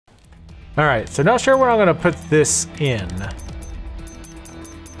Alright, so not sure where I'm gonna put this in.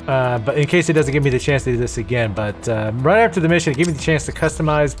 But in case it doesn't give me the chance to do this again, but right after the mission, it gave me the chance to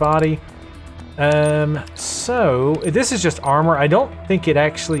customize body. So this is just armor. I don't think it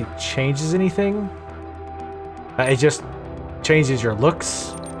actually changes anything. It just changes your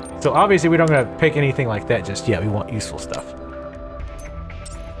looks. So obviously we don't gonna pick anything like that just yet. We want useful stuff.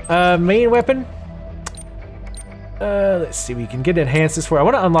 Main weapon. Let's see, we can get enhanced this for. I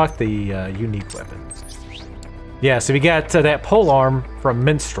want to unlock the unique weapon. Yeah, so we got that pole arm from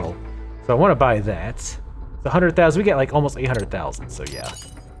Minstrel. So I want to buy that. It's 100,000. We got like almost 800,000. So yeah,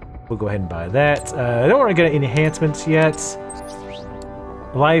 we'll go ahead and buy that. I don't want to get any enhancements yet.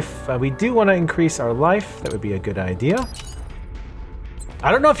 Life. We do want to increase our life. That would be a good idea.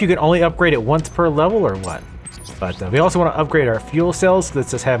 I don't know if you can only upgrade it once per level or what. But we also want to upgrade our fuel cells. So let's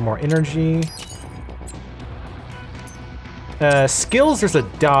just have more energy. Skills, there's a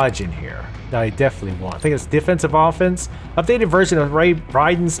dodge in here that I definitely want. I think it's defensive offense. Updated version of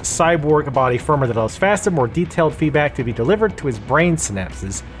Raiden's cyborg body firmware that allows faster, more detailed feedback to be delivered to his brain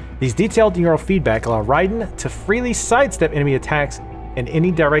synapses. These detailed neural feedback allow Raiden to freely sidestep enemy attacks and any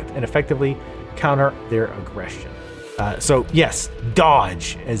direct and effectively counter their aggression. So yes,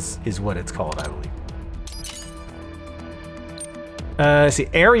 dodge is what it's called, I believe. Let's see,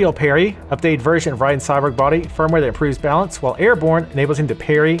 aerial parry, updated version of Raiden's cyborg body firmware that improves balance while airborne, enables him to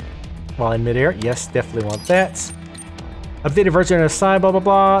parry while in midair. Yes, definitely want that. Updated version of side blah blah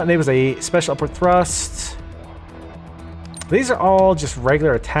blah, enables a special upward thrust. These are all just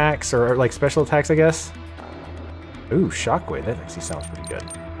regular attacks or like special attacks, I guess. Ooh, shockwave, that actually sounds pretty good.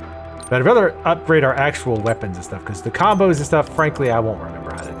 But I'd rather upgrade our actual weapons and stuff because the combos and stuff, frankly, I won't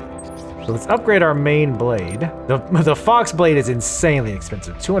remember how to do. So let's upgrade our main blade. The Fox blade is insanely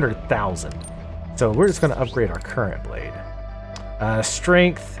expensive, 200,000. So we're just going to upgrade our current blade.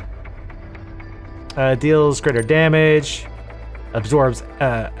 Strength deals greater damage, absorbs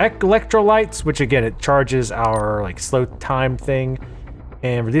electrolytes, which again it charges our like slow time thing,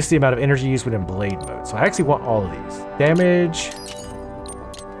 and reduce the amount of energy used when in blade mode. So I actually want all of these: damage,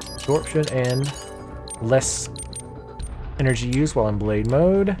 absorption, and less energy used while in blade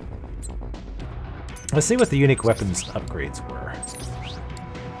mode. Let's see what the unique weapons upgrades were.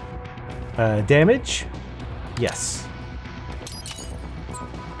 Damage? Yes.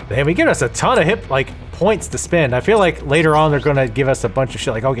 Damn, we give us a ton of points to spend. I feel like later on they're gonna give us a bunch of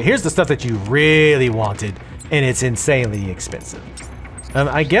shit like, okay, here's the stuff that you really wanted, and it's insanely expensive.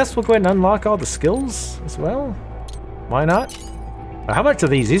 I guess we'll go ahead and unlock all the skills as well. Why not? How much are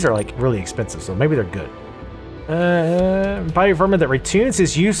these? These are like really expensive, so maybe they're good. Biovermin that retunes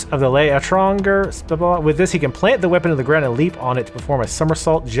his use of the Leatronger. With this, he can plant the weapon in the ground and leap on it to perform a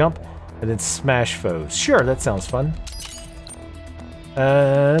somersault jump and then smash foes. Sure, that sounds fun.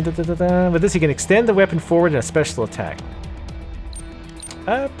 With this, he can extend the weapon forward in a special attack.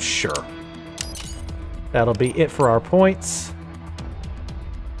 Sure. That'll be it for our points.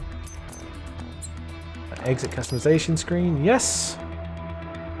 Exit customization screen, yes.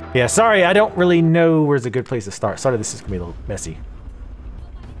 Yeah, sorry, I don't really know where's a good place to start. Sorry, this is gonna be a little messy.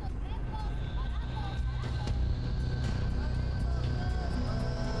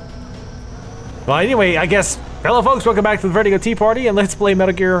 Well, anyway, I guess, hello folks, welcome back to the Vertigo Tea Party, and let's play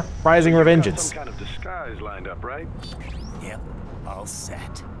Metal Gear Rising Revengeance. Some kind of disguise lined up, right? Yep, all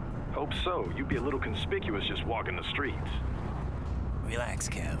set. Hope so. You'd be a little conspicuous just walking the streets. Relax,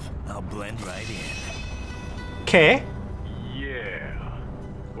 Kev. I'll blend right in. Okay. Yeah.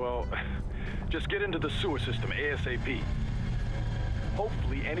 Well, just get into the sewer system ASAP.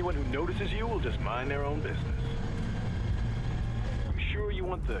 Hopefully anyone who notices you will just mind their own business. You sure you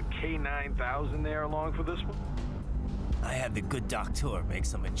want the K9000 there along for this one? I had the good doctor make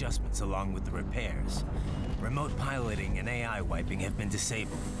some adjustments along with the repairs. Remote piloting and AI wiping have been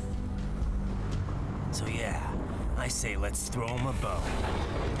disabled. So yeah, I say let's throw him a bone.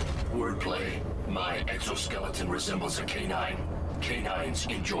 Wordplay. My exoskeleton resembles a canine. Canines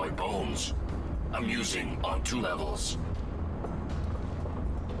enjoy bones. Amusing on 2 levels.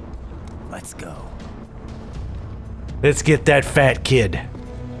 Let's go. Let's get that fat kid.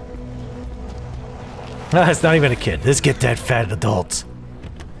 No, it's not even a kid. Let's get that fat adult.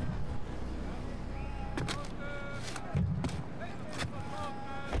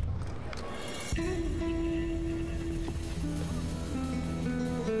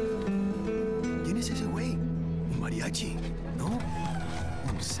 ¿Quién es ese güey? ¿Un mariachi? ¿No?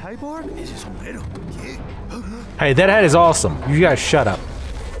 ¿Un cyborg? Ese sombrero. ¿Qué? Hey, that hat is awesome. You guys shut up.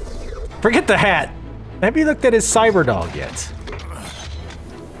 Forget the hat. Have you looked at his cyber dog yet?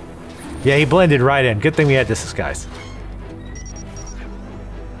 Yeah, he blended right in. Good thing we had this disguise.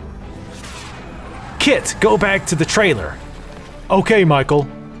 shit! Go back to the trailer. Okay, Michael.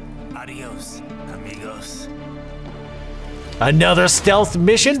 Adios, amigos. Another stealth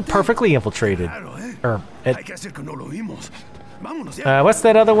mission perfectly infiltrated. Claro, eh. Or, Hay que hacer que no lo vimos. Vámonos ya. what's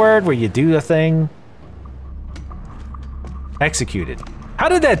that other word where you do the thing? Executed. How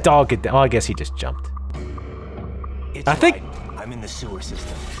did that dog get down? Oh, I guess he just jumped. I think. I'm in the sewer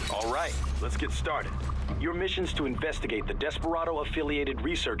system. All right, let's get started. Your mission's to investigate the Desperado-affiliated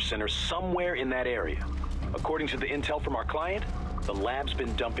research center somewhere in that area. According to the intel from our client, the lab's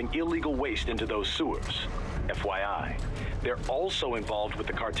been dumping illegal waste into those sewers. FYI, they're also involved with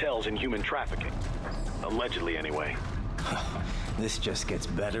the cartels in human trafficking. Allegedly, anyway. This just gets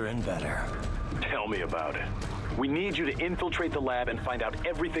better and better. Tell me about it. We need you to infiltrate the lab and find out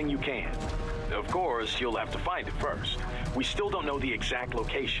everything you can. Of course, you'll have to find it first. We still don't know the exact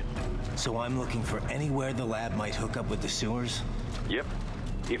location. So I'm looking for anywhere the lab might hook up with the sewers? Yep.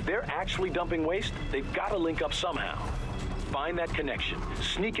 If they're actually dumping waste, they've got to link up somehow. Find that connection,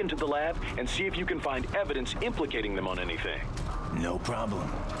 sneak into the lab, and see if you can find evidence implicating them on anything. No problem.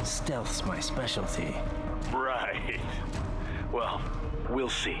 Stealth's my specialty. Right. Well, we'll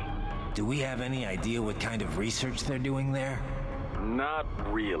see. Do we have any idea what kind of research they're doing there? Not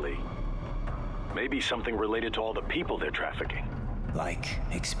really. Maybe something related to all the people they're trafficking. Like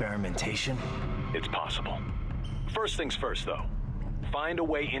experimentation? It's possible. First things first, though. Find a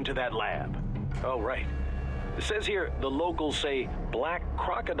way into that lab. Oh, right. It says here the locals say black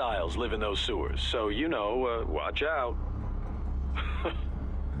crocodiles live in those sewers, so you know, watch out.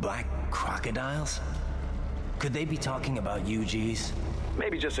 Black crocodiles? Could they be talking about UGs?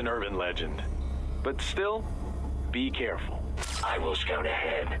 Maybe just an urban legend. But still, be careful. I will scout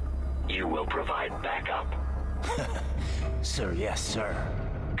ahead. You will provide backup. Sir, yes, sir.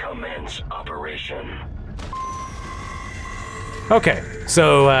 Commence operation. Okay,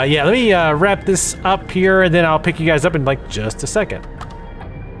 so yeah, let me wrap this up here, and then I'll pick you guys up in like just a second.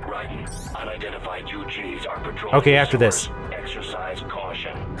 Right. Unidentified UGs are patrolling. Okay, after this. Exercise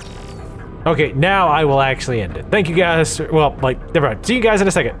caution. Okay, now I will actually end it. Thank you guys. Well, like, never mind. See you guys in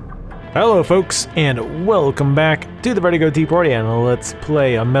a second. Hello, folks, and welcome back to the Vertigo Tea Party, and let's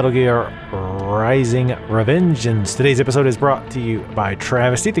play a Metal Gear Rising Revengeance. Today's episode is brought to you by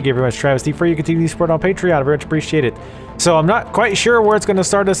Travesty. Thank you very much, Travesty, for your continued support on Patreon. I very much appreciate it. So I'm not quite sure where it's going to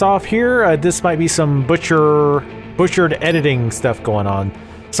start us off here. This might be some butchered editing stuff going on.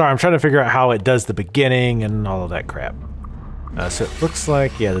 Sorry, I'm trying to figure out how it does the beginning and all of that crap. So it looks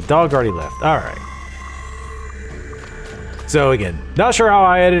like, yeah, the dog already left. All right. So again, not sure how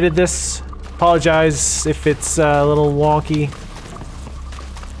I edited this. Apologize if it's a little wonky.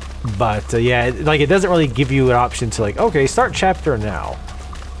 But yeah, like it doesn't really give you an option to like, okay, start chapter now.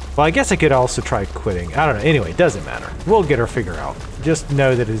 Well, I guess I could also try quitting. I don't know. Anyway, it doesn't matter. We'll get our figure out. Just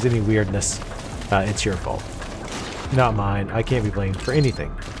know that if there's any weirdness, it's your fault. Not mine. I can't be blamed for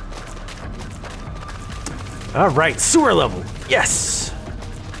anything. All right, sewer level. Yes!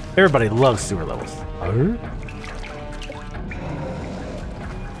 Everybody loves sewer levels.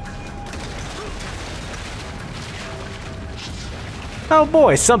 Oh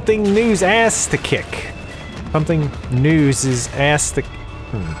boy, something new's ass to kick. Something news is ass to...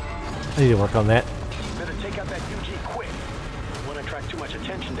 I need to work on that. Better take out that UG quick. Don't want to attract too much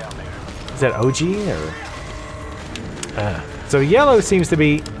attention down there. Is that OG or... so yellow seems to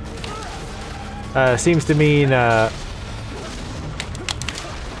be... seems to mean... Damn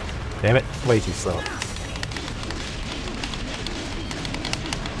it, way too slow.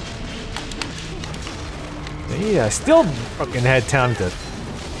 Yeah, I still fucking had time to...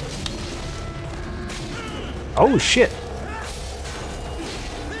 Oh shit.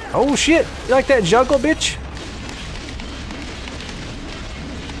 Oh shit, you like that juggle, bitch?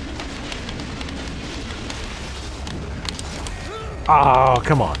 Oh,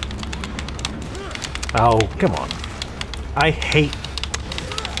 come on. Oh, come on. I hate...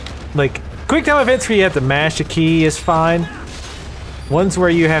 Like, quick time events where you have to mash a key is fine. Ones where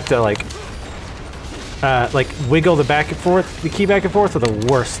you have to, like wiggle the key back and forth are the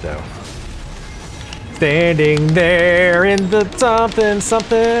worst, though. Standing there in the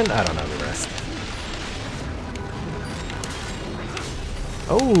something. I don't know the rest.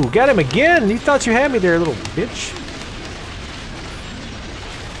 Oh, got him again. You thought you had me there, little bitch.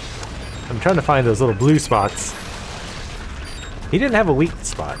 I'm trying to find those little blue spots. He didn't have a weak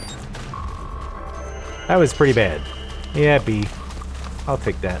spot. That was pretty bad. Yeah, B. I'll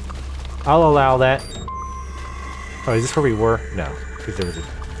take that. I'll allow that. Oh, is this where we were? No, because there was a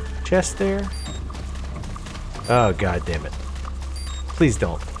chest there. Oh, god damn it. Please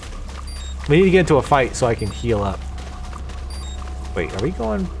don't. We need to get into a fight so I can heal up. Wait, are we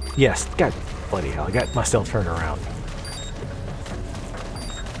going? Yes, god bloody hell, I got myself turned around.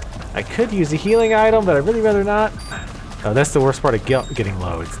 I could use a healing item, but I'd really rather not. Oh, that's the worst part of getting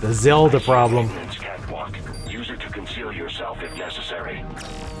low. It's the Zelda problem. Catwalk. Use it to conceal yourself if necessary.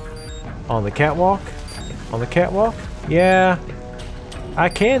 On the catwalk? On the catwalk? Yeah. I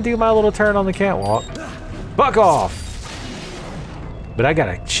can do my little turn on the catwalk. Fuck off! But I got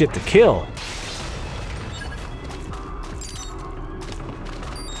a shit to kill.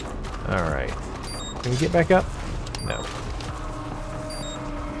 Alright. Can we get back up? No.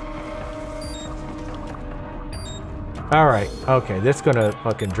 Alright, okay, that's gonna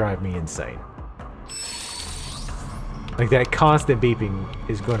fucking drive me insane. Like, that constant beeping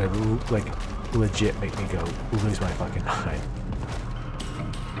is gonna, like, legit make me go lose my fucking mind.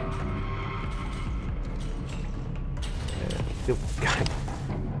 God.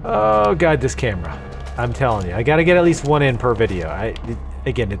 Oh god, this camera. I'm telling you, I gotta get at least one in per video.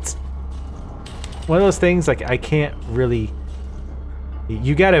 Again, it's one of those things, like, I can't really...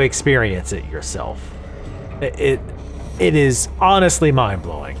 You gotta experience it yourself. It is honestly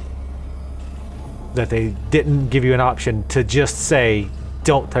mind-blowing that they didn't give you an option to just say,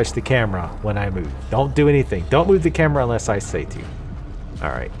 don't touch the camera when I move. Don't do anything. Don't move the camera unless I say to.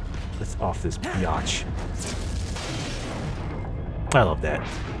 Alright, let's off this biatch. I love that.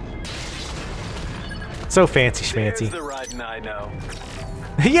 So fancy schmancy. Here's the riding I know.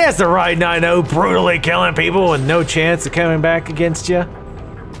 Yes, the riding I know, brutally killing people with no chance of coming back against you.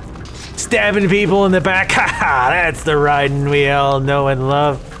 Stabbing people in the back, haha, that's the riding we all know and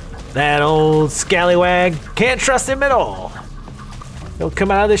love. That old scallywag, can't trust him at all. He'll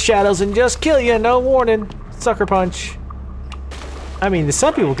come out of the shadows and just kill you, no warning. Sucker punch. I mean,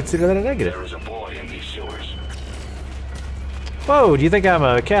 some people consider that a negative. There is a boy in these sewers. Whoa, do you think I'm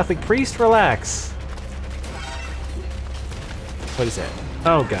a Catholic priest? Relax. What is that?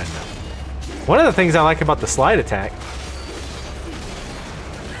 Oh god, no. One of the things I like about the slide attack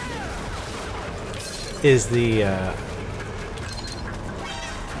is the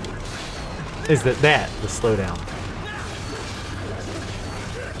slowdown.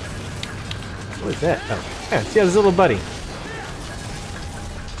 What is that? Oh, yeah, see his little buddy.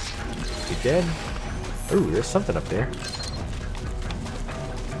 You dead? Ooh, there's something up there.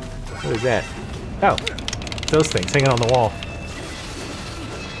 What is that? Oh, those things hanging on the wall.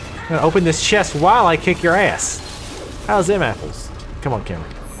 I'm gonna open this chest while I kick your ass. How's them apples? Come on, camera.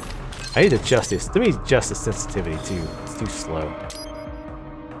 I need to adjust this. Let me adjust the sensitivity too. It's too slow.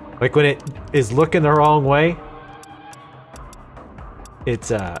 Like when it is looking the wrong way,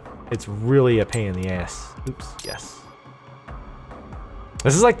 it's really a pain in the ass. Oops, yes.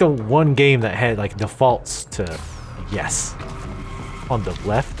 This is like the one game that had like defaults to yes on the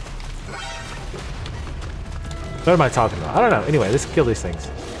left. What am I talking about? I don't know. Anyway, let's kill these things.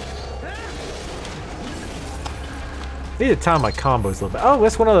 I need to time my combos a little bit. Oh,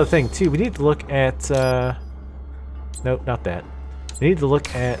 that's one other thing too. We need to look at nope, not that. We need to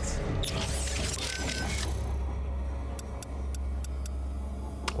look at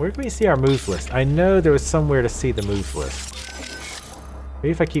where can we see our moves list? I know there was somewhere to see the moves list. Maybe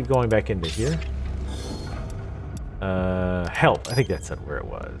if I keep going back into here. Help. I think that's where it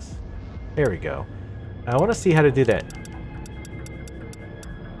was. There we go. I want to see how to do that.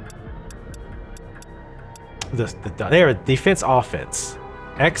 There, defense, offense.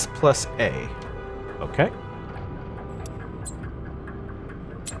 X plus A. Okay.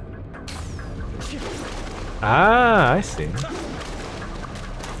 Ah, I see.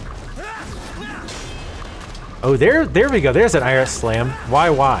 Oh, there we go. There's an Iris Slam.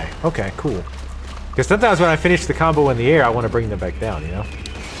 Why? Okay, cool. Because sometimes when I finish the combo in the air, I want to bring them back down, you know?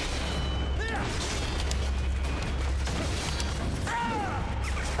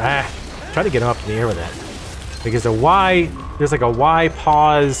 Ah, try to get him up in the air with that. Because the Y, there's like a Y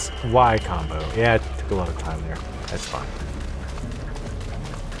pause Y combo. Yeah, it took a lot of time there. That's fine.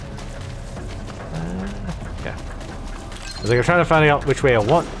 Yeah. I was like, I'm trying to find out which way I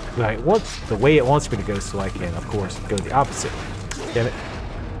want. I want the way it wants me to go, so I can, of course, go the opposite. Damn it.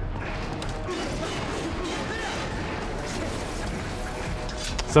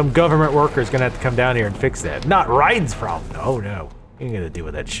 Some government worker is gonna have to come down here and fix that. Not Raiden's problem. Oh no, you ain't gonna deal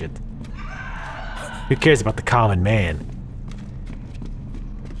with that shit. Who cares about the common man?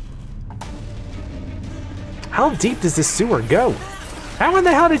 How deep does this sewer go? How in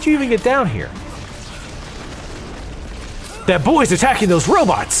the hell did you even get down here? That boy's attacking those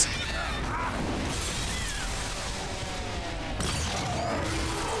robots!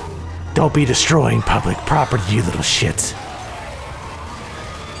 Don't be destroying public property, you little shits.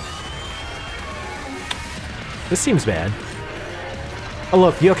 This seems bad. Oh,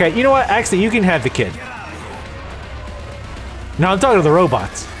 look, okay, you know what? Actually, you can have the kid. No, I'm talking to the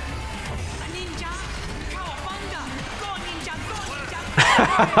robots.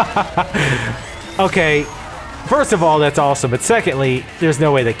 Okay, first of all, that's awesome, but secondly, there's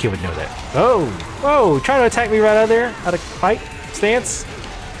no way that kid would know that. Oh, whoa, trying to attack me right out of there? Out of fight stance?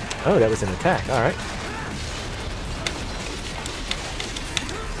 Oh, that was an attack, alright.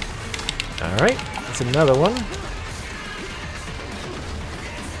 Alright, that's another one.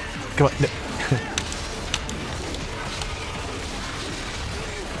 Come on, no.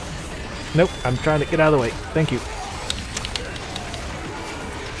 Nope, I'm trying to get out of the way. Thank you.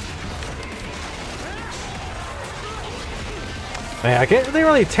 Man, I can't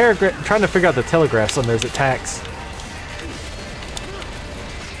really trying to figure out the telegraphs on those attacks.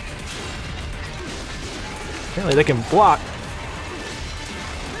 Apparently they can block.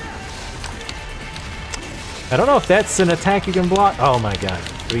 I don't know if that's an attack you can block. Oh my god.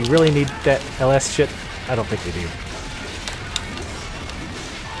 Do we really need that LS shit? I don't think we do.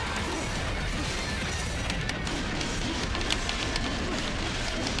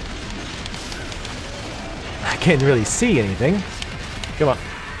 I can't really see anything. Come on,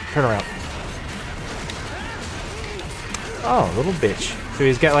 turn around. Oh, little bitch. So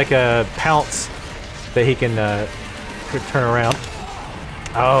he's got like a pounce that he can turn around.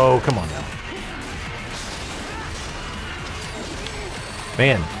 Oh, come on now.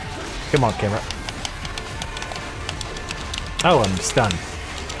 Man, come on, camera. Oh, I'm stunned.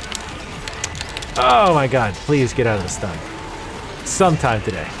 Oh my god, please get out of the stun. Sometime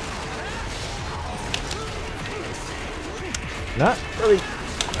today. Not really.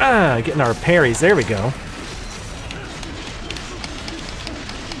 Getting our parries. There we go.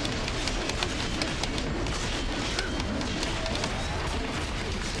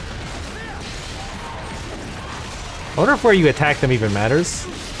 I wonder if where you attack them even matters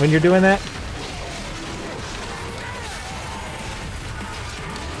when you're doing that.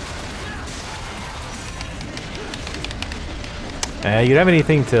 You don't have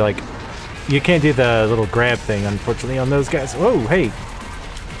anything to like. You can't do the little grab thing, unfortunately, on those guys. Whoa, hey.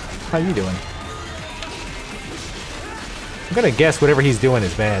 How you doing? I'm gonna guess whatever he's doing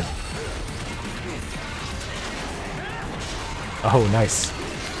is bad. Oh, nice.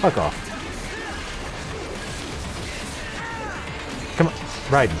 Fuck off. Come on.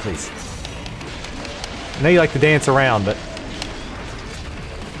 Raiden, please. I know you like to dance around, but...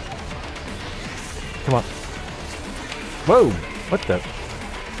 Come on. Whoa! What the...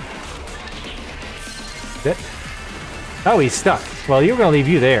 That... Oh, he's stuck. Well, you're gonna leave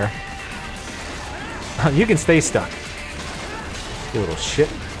you there. You can stay stuck. You little shit.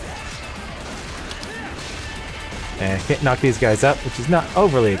 And can't knock these guys up, which is not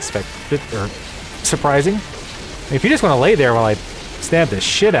overly expected or surprising. If you just want to lay there while I stab the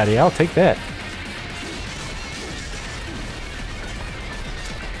shit out of you, I'll take that.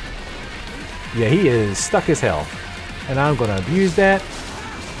 Yeah, he is stuck as hell. And I'm gonna abuse that.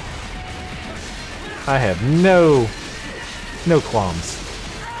 I have no qualms.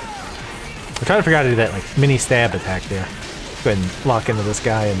 I'm trying to figure out how to do that like mini stab attack there. Go ahead and lock into this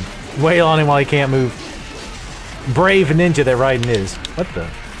guy and wail on him while he can't move. Brave ninja that Raiden is. What the?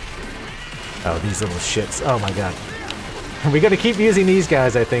 Oh, these little shits. Oh my god. We gotta keep using these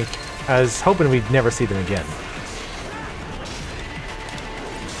guys, I think. I was hoping we'd never see them again.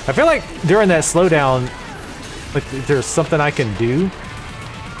 I feel like during that slowdown, like there's something I can do.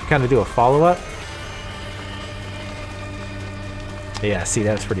 Kind of do a follow-up. Yeah, see,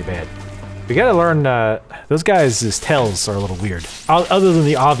 that's pretty bad. We gotta learn, those guys' tails are a little weird. Other than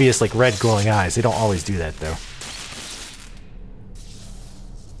the obvious, like, red glowing eyes. They don't always do that, though.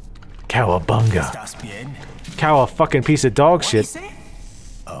 Cowabunga. Cow a fucking piece of dog shit.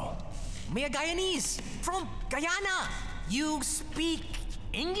 Oh. Me a Guyanese from Guyana. You speak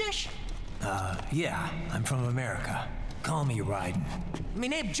English? Yeah, I'm from America. Call me Raiden. Me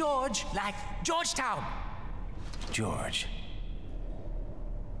name George, like Georgetown. George.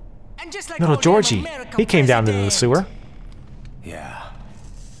 And just like Little Georgie. He came down into the sewer. Yeah.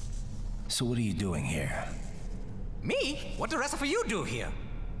 So what are you doing here? Me? What the rest of you do here?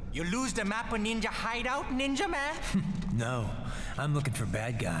 You lose the map of Ninja Hideout, Ninja Man? No, I'm looking for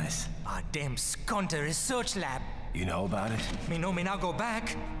bad guys. Ah, damn Skunter research lab. You know about it? Me know me now go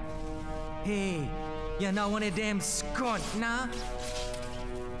back. Hey, you're not one of them skunt, nah?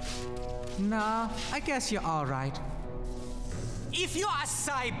 Nah, I guess you're alright. If you're a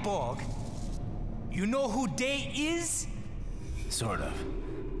cyborg, you know who Day is? Sort of.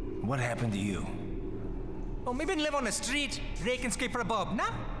 What happened to you? Oh, maybe live on the street, rake scrape for a bob,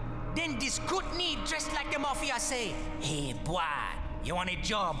 nah? Then this good need dressed like the mafia say, hey boy, You want a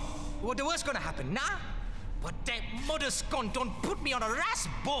job? What the worst gonna happen, nah? But that mother scum don't put me on a ras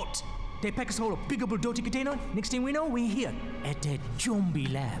boat. They pack us all a big old dirty container. Next thing we know, we're here at that zombie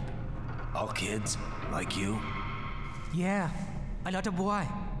lab. All kids? Like you? Yeah, a lot of boy.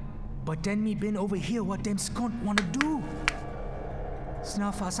 But then me been over here what them skunk wanna do.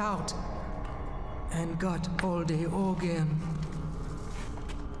 Snuff us out. And got all the organ.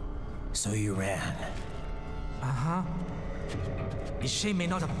 So you ran. Uh-huh. You shame me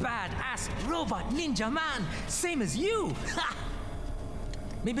not a bad-ass robot ninja man, same as you. Ha!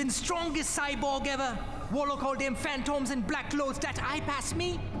 Me been strongest cyborg ever. Warlock all them phantoms and black clothes that eye pass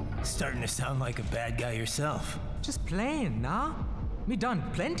me. Starting to sound like a bad guy yourself. Just plain, nah? Me done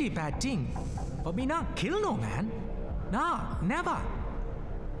plenty bad thing. But me not kill no man. Nah, never.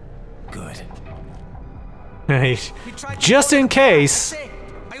 Good. Just in case.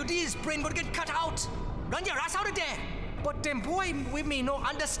 IOD's brain gonna get cut out. Run your ass out of there. But them boy with me no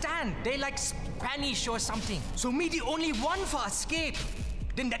understand. They like Spanish or something. So me the only one for escape.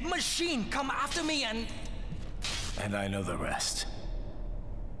 Then that machine come after me and... And I know the rest.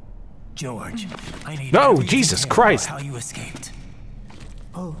 George, I need No, every Jesus detail Christ. about how you escaped.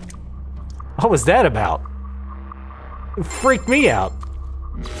 Oh, What was that about? It freaked me out.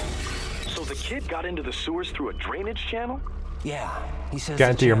 So the kid got into the sewers through a drainage channel? Yeah, he says Got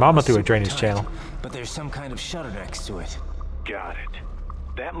the into your channel mama is through a super drainage tight, channel. But there's some kind of shutter next to it. Got it.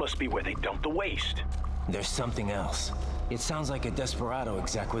 That must be where they dump the waste. There's something else. It sounds like a Desperado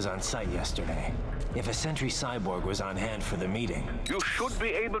exec was on site yesterday. If a Sentry cyborg was on hand for the meeting. You should be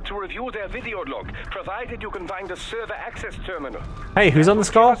able to review their video log, provided you can find a server access terminal. Hey, who's on this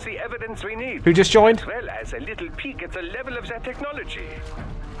call? That's the evidence we need. Who just joined? As well as a little peek at the level of their technology.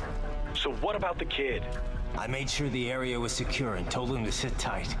 So what about the kid? I made sure the area was secure and told him to sit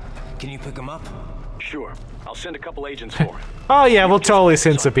tight. Can you pick him up? Sure, I'll send a couple agents for him. Oh yeah, we'll totally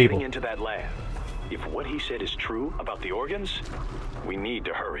send Start some people. getting into that lab. If what he said is true about the organs, we need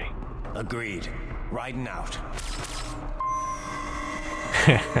to hurry. Agreed. Riding out.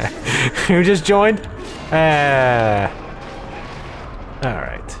 Who just joined?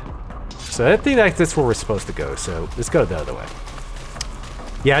 Alright. So I think that's where we're supposed to go, so let's go the other way.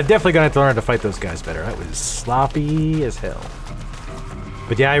 Yeah, I'm definitely gonna have to learn to fight those guys better. That was sloppy as hell.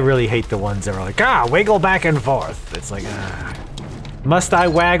 But yeah, I really hate the ones that are like, wiggle back and forth. It's like, must I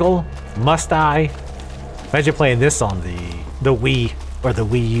waggle? Must I? Imagine playing this on the Wii or the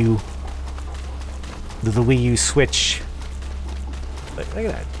Wii U. The Wii U Switch. Look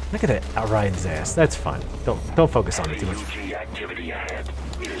at that. Look at that Ryan's ass. That's fun. Don't focus on it too much. UG activity ahead.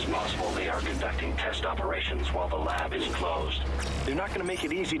 It is possible they are conducting test operations while the lab is closed. They're not gonna make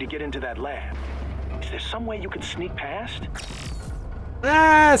it easy to get into that lab. Is there some way you can sneak past?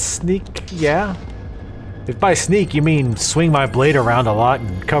 Sneak, yeah. If by sneak you mean swing my blade around a lot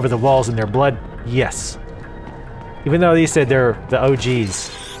and cover the walls in their blood, yes. Even though they said they're the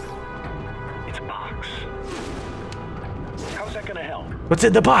OGs. It's a box. How's that gonna help? What's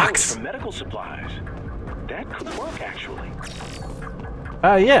in the box? For medical supplies. That could work, actually.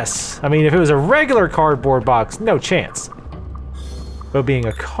 Yes. I mean, if it was a regular cardboard box, no chance. But being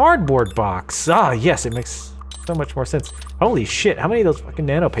a cardboard box, yes, it makes so much more sense. Holy shit, how many of those fucking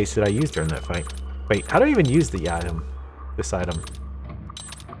nano pastes did I use during that fight? Wait, how do I even use the item? This item?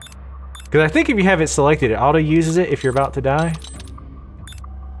 Because I think if you have it selected, it auto-uses it if you're about to die.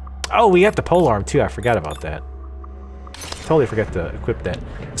 Oh, we got the polearm too, I forgot about that. Totally forgot to equip that.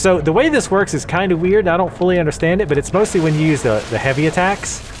 So the way this works is kind of weird, I don't fully understand it, but it's mostly when you use the heavy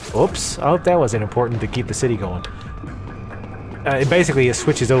attacks. Oops, I hope that wasn't important to keep the city going. Basically, it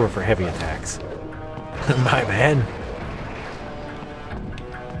switches over for heavy attacks. My man.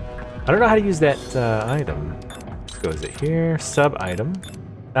 I don't know how to use that item. Let's go, is it here? Sub-item.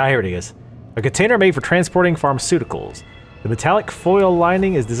 Here it is. A container made for transporting pharmaceuticals. The metallic foil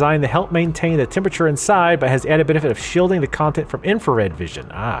lining is designed to help maintain the temperature inside, but has the added benefit of shielding the content from infrared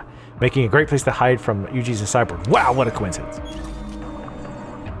vision. Making a great place to hide from UGs and cyborgs. Wow, what a coincidence.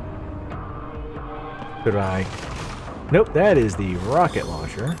 Goodbye. Nope, that is the rocket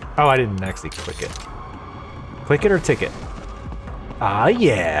launcher. Oh, I didn't actually click it. Click it or tick it?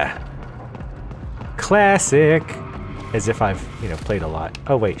 Yeah. Classic. As if I've, played a lot.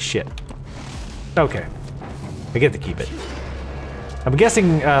 Oh, wait, shit. Okay. I get to keep it. I'm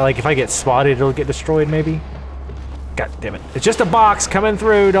guessing, like, if I get spotted, it'll get destroyed, maybe? God damn it. It's just a box coming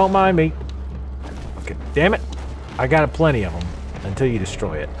through, don't mind me. Okay, damn it. I got plenty of them until you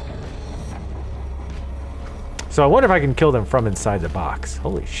destroy it. So I wonder if I can kill them from inside the box.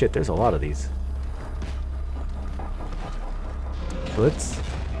 Holy shit, there's a lot of these. Let's...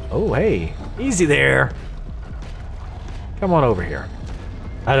 Oh, hey. Easy there. Come on over here.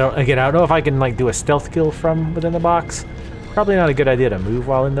 I don't know if I can like do a stealth kill from within the box. Probably not a good idea to move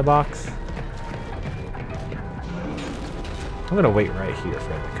while in the box. I'm gonna wait right here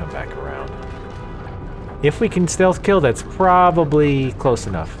for him to come back around. If we can stealth kill, that's probably close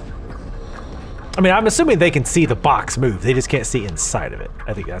enough. I mean, I'm assuming they can see the box move. They just can't see inside of it.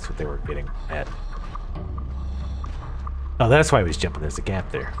 I think that's what they were getting at. Oh, that's why he was jumping. There's a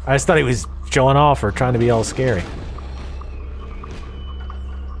gap there. I just thought he was showing off or trying to be all scary.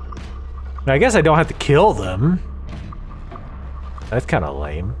 Now, I guess I don't have to kill them. That's kind of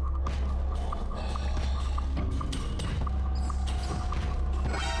lame.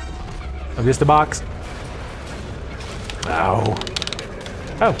 I'm just a box. Ow.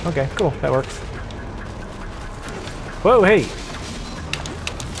 Oh, okay, cool. That works. Whoa, hey.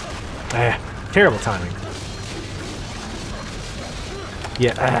 Ah, terrible timing.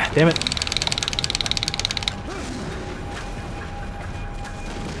 Yeah, damn it.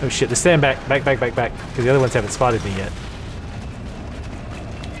 Oh shit, just stand back. Back, because the other ones haven't spotted me yet.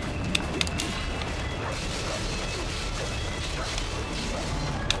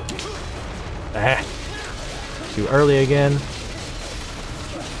 Ah. Too early again.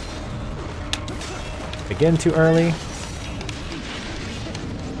 Again too early.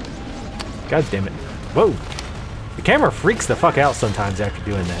 God damn it. Whoa. The camera freaks the fuck out sometimes after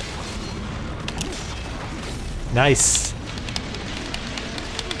doing that. Nice.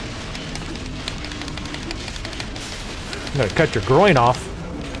 I'm gonna cut your groin off.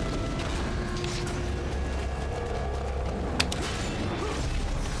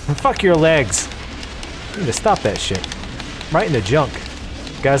 And fuck your legs. You need to stop that shit. Right in the junk.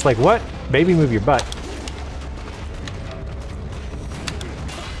 Guy's like, what? Baby, move your butt.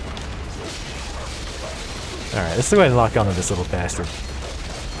 Alright, let's go ahead and lock onto this little bastard.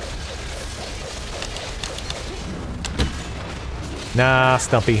 Nah,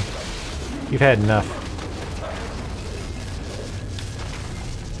 Stumpy. You've had enough.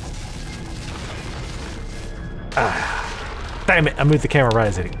 Ah, damn it! I moved the camera right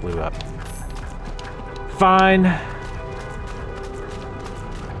as it blew up. Fine.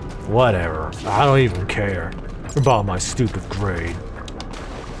 Whatever. I don't even care about my stupid grade.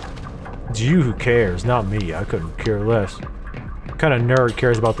 It's you who cares, not me. I couldn't care less. What kind of nerd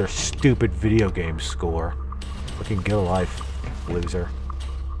cares about their stupid video game score? Fucking get a life, loser.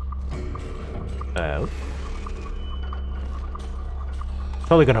 Oh.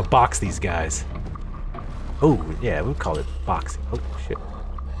 Totally gonna box these guys. Oh, yeah, we'll call it boxing. Oh, shit.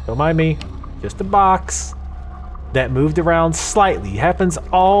 Don't mind me. Just a box that moved around slightly. Happens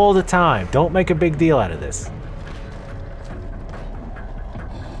all the time. Don't make a big deal out of this.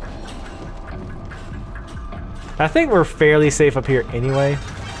 I think we're fairly safe up here anyway.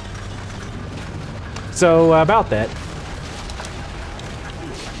 So, about that.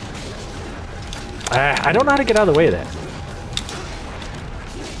 I don't know how to get out of the way of that.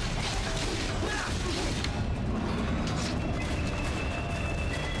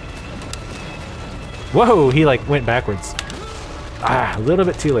 Whoa, he like went backwards. Ah, a little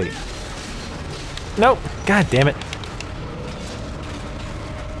bit too late. Nope. God damn it.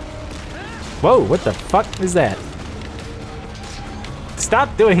 Whoa, what the fuck is that?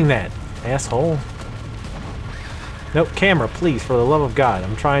 Stop doing that, asshole. Nope, camera, please, for the love of God.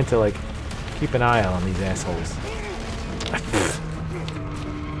 I'm trying to, like, keep an eye out on these assholes.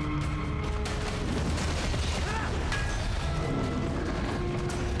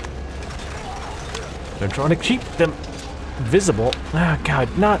 I'm trying to keep them visible. Ah,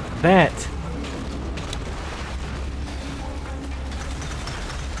 God, not that.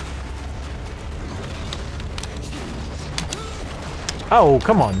 Oh,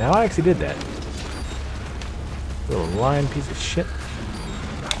 come on now. I actually did that. Little lying piece of shit.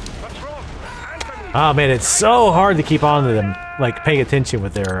 Oh man, it's so hard to keep on to them, like paying attention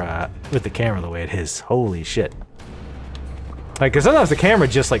with their with the camera the way it is. Holy shit. Like, cause sometimes the camera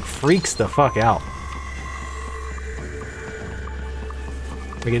just like freaks the fuck out.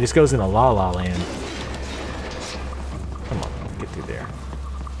 Like it just goes into La La Land. Come on, get through there.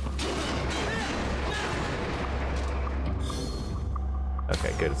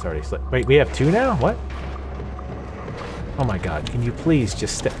 Okay, good. It's already slipped. Wait, we have two now? What? Oh my God! Can you please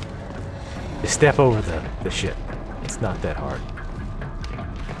just step over the shit? It's not that hard.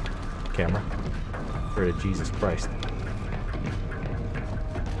 Camera. Word of Jesus Christ.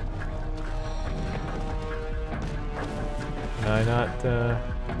 Can I not?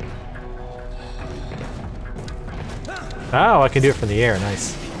 Oh, I can do it from the air.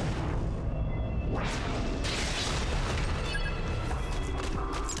 Nice.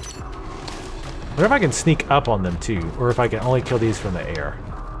 wonder if I can sneak up on them too, or if I can only kill these from the air.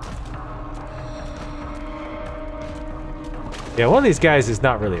 Yeah, one of these guys is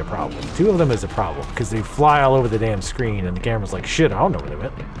not really a problem. Two of them is a problem, because they fly all over the damn screen, and the camera's like, shit, I don't know where they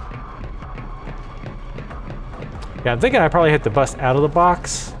went. Yeah, I'm thinking I probably have to bust out of the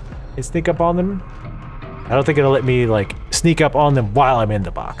box and sneak up on them. I don't think it'll let me, like, sneak up on them while I'm in the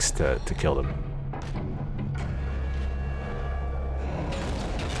box to kill them.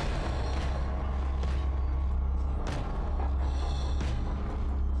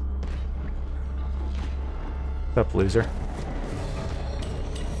 What's up, loser?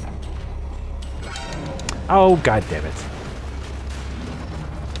 Oh, god damn it.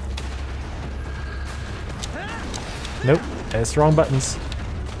 Nope, that's the wrong buttons.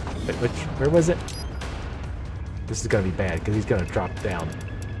 Wait, where was it? This is gonna be bad, because he's gonna drop down.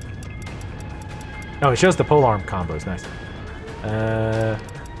 Oh, it shows the polearm combos, nice.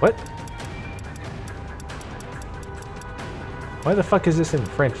 What? Why the fuck is this in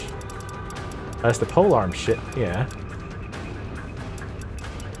French? Oh, that's the polearm shit, yeah.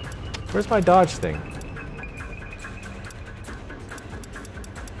 Where's my dodge thing?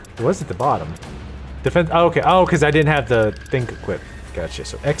 It was at the bottom. Defense. Oh, okay. Oh, because I didn't have the thing equipped. Gotcha.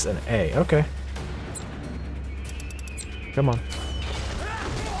 So X and A. Okay. Come on.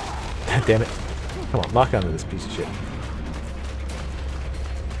 Damn it. Come on, lock onto this piece of shit.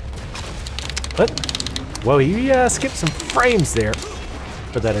 What? Whoa, you skipped some frames there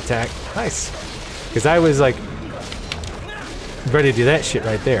for that attack. Nice. Because I was like ready to do that shit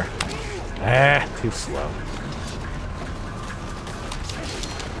right there. Ah, too slow.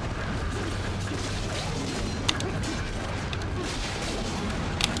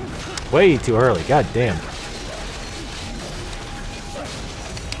 Way too early, god damn.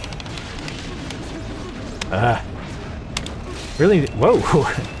 Really? Whoa!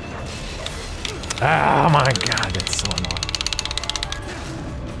 Oh my god, that's so annoying.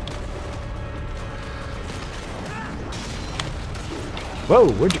 Whoa,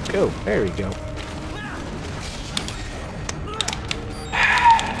 where'd you go? There we go.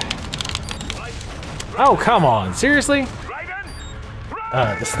 Oh, come on, seriously?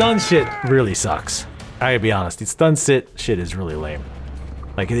 The stun shit really sucks. I gotta be honest, the stun shit is really lame.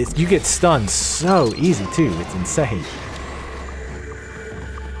 Like, you get stunned so easy too, it's insane.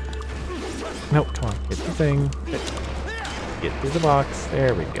 Nope, come on, get the thing. Get through the box,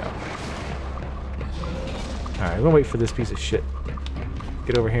 there we go. Alright, we're gonna wait for this piece of shit.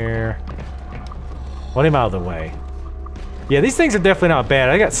 Get over here. Want him out of the way. Yeah, these things are definitely not bad.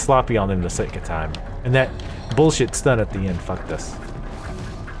 I got sloppy on them the second time. And that bullshit stun at the end fucked us.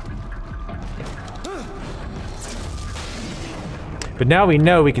 But now we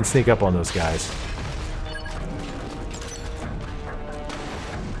know we can sneak up on those guys.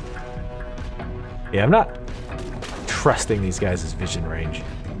 Yeah, I'm not trusting these guys' vision range.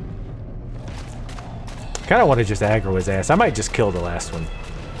 Kinda want to just aggro his ass. I might just kill the last one,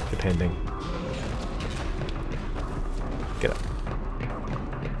 depending. Get up.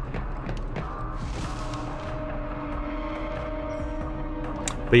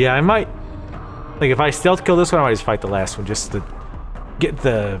 But yeah, I might... Like, if I stealth kill this one, I might just fight the last one, just to get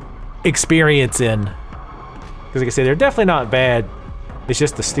the experience in. Because like I say, they're definitely not bad. It's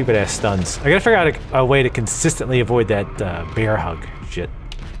just the stupid ass stuns. I gotta figure out a way to consistently avoid that bear hug shit.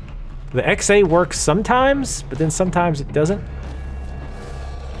 The XA works sometimes, but then sometimes it doesn't.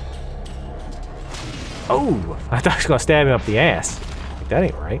 Oh! I thought I was gonna stab him up the ass. Like, that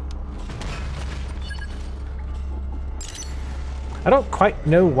ain't right. I don't quite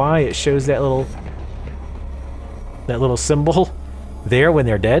know why it shows that little symbol there when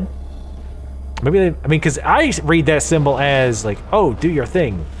they're dead. Maybe they, I mean, because I read that symbol as like, oh, do your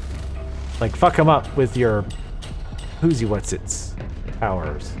thing. Like, fuck them up with your who's what's its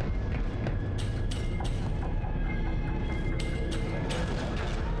powers.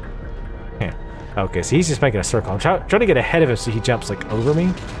 Yeah. Okay, so he's just making a circle. I'm trying to get ahead of him so he jumps like over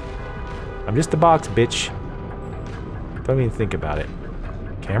me. I'm just a box, bitch. Don't even think about it.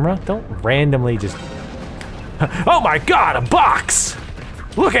 Camera? Don't randomly just... Oh my god, a box!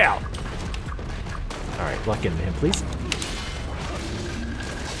 Look out! Alright, lock into him, please.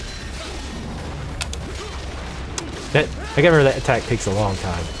 I gotta remember that attack takes a long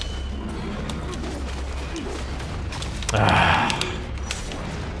time.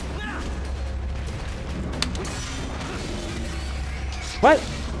 What?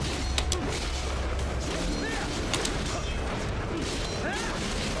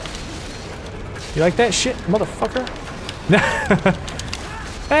 You like that shit, motherfucker?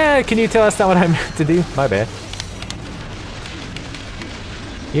 Can you tell that's not what I meant to do? My bad.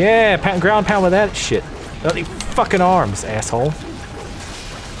 Yeah, ground pound with that shit. Bloody fucking arms, asshole.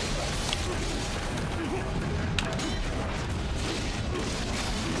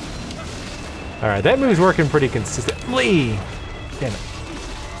 Alright, that move's working pretty consistently. Damn it.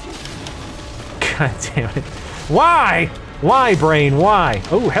 God damn it. Why? Why, brain? Why?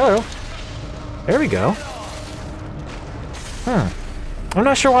 Oh, hello. There we go. I'm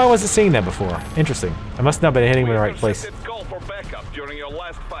not sure why I wasn't seeing that before. Interesting. I must not have been hitting him in the right place. Call for backup during your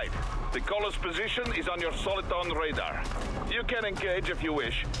last fight. The caller's position is on your Soliton radar. You can engage if you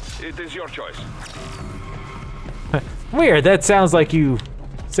wish. It is your choice. Weird. That sounds like you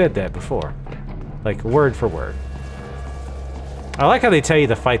said that before. Like, word for word. I like how they tell you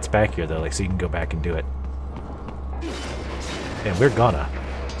the fight's back here, though, like, so you can go back and do it. And we're gonna.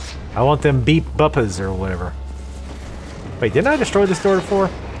 I want them beep buppas or whatever. Wait, didn't I destroy this door before?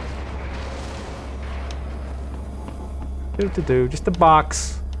 Just a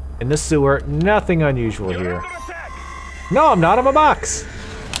box in the sewer. Nothing unusual here. No, I'm not. I'm a box.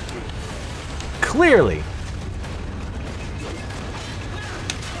 Clearly.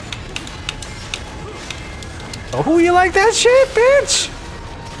 Oh, you like that shit, bitch?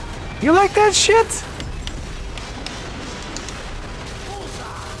 You like that shit?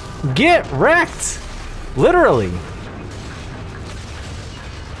 Get wrecked. Literally.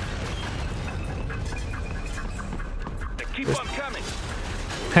 Keep on coming.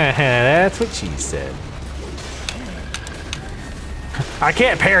 That's what she said. I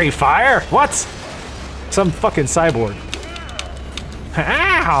can't parry fire. What? Some fucking cyborg.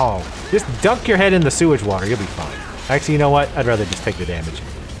 Ow! Just dunk your head in the sewage water. You'll be fine. Actually, you know what? I'd rather just take the damage.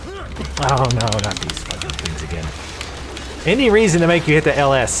 Oh no, not these fucking things again. Any reason to make you hit the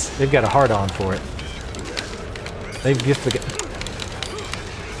LS? They've got a hard-on for it. They've just forget.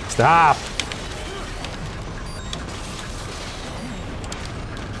 Stop!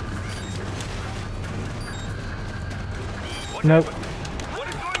 Nope. What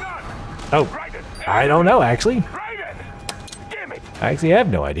is going on? Oh, I don't know actually. Raiden! Damn it! I actually have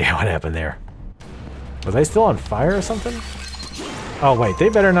no idea what happened there. Was I still on fire or something? Oh wait, they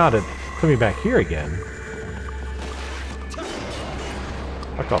better not have put me back here again.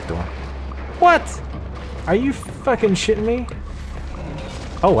 Fuck off, door. What? Are you fucking shitting me?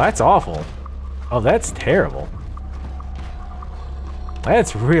 Oh, that's awful. Oh, that's terrible.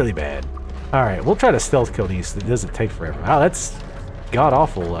 That's really bad. Alright, we'll try to stealth kill these. It doesn't take forever. Wow, that's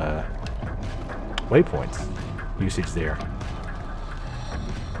god-awful waypoints usage there.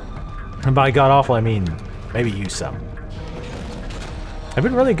 And by god-awful, I mean maybe use some. I've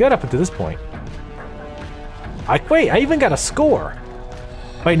been really good up until this point. Wait, I even got a score.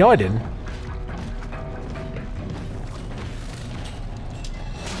 Wait, no I didn't.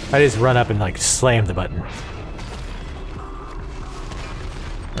 I just run up and like slam the button.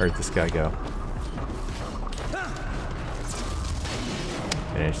 Where'd this guy go?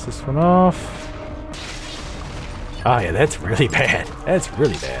 Finish this one off. Oh yeah, that's really bad. That's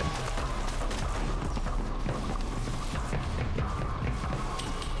really bad.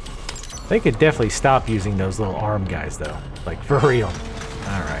 They could definitely stop using those little arm guys though. Like for real.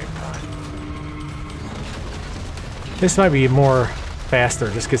 Alright, fine. This might be more faster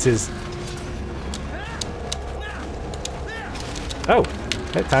just because his... Oh!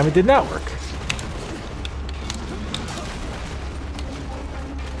 That time it did not work.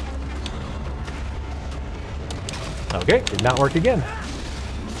 Okay, did not work again.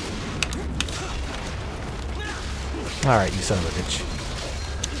 Alright, you son of a bitch.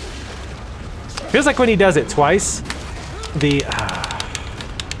 Feels like when he does it twice, the...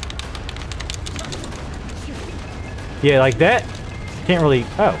 yeah, like that. Can't really...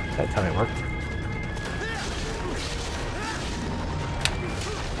 Oh, that time it worked.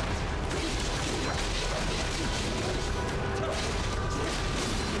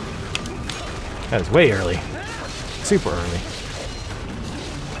 That was way early. Super early.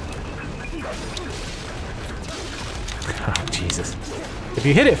 Oh, Jesus. If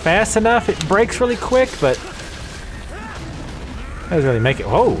you hit it fast enough, it breaks really quick, but... that doesn't really make it...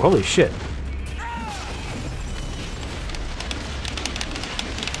 Whoa, holy shit.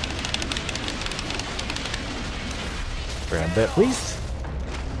 Grab that, please.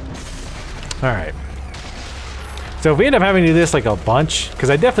 Alright. So if we end up having to do this like a bunch,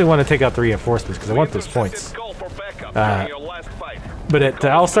 because I definitely want to take out the reinforcements because I want those points. But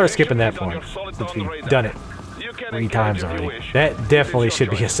I'll start skipping that point since we've done it 3 times already. That definitely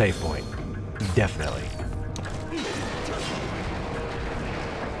should be a save point. Definitely.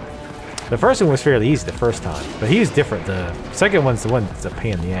 The first one was fairly easy the first time, but he was different. The second one's the one that's a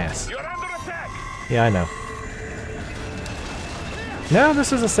pain in the ass. Yeah, I know. No,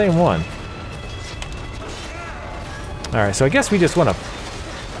 this is the same one. Alright, so I guess we just want to...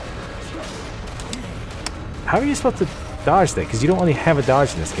 How are you supposed to dodge that? Because you don't really have a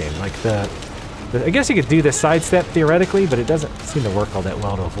dodge in this game. Like I guess you could do the sidestep theoretically, but it doesn't seem to work all that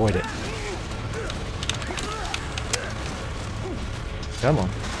well to avoid it. Come on.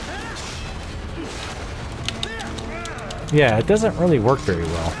 Yeah, it doesn't really work very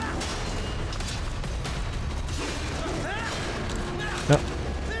well. No.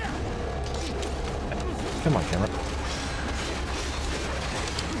 Come on, camera.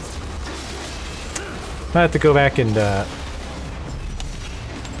 Might have to go back and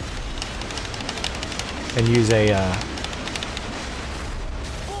use a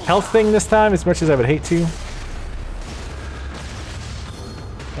health thing this time, as much as I would hate to.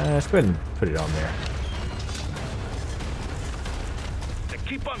 Let's go ahead and put it on there. They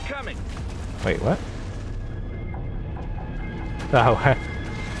keep on coming. Wait, what? Oh,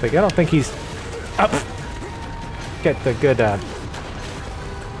 like I don't think he's up. Get the good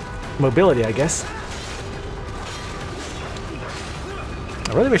mobility, I guess.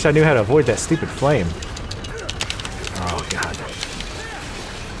 I really wish I knew how to avoid that stupid flame. Oh god.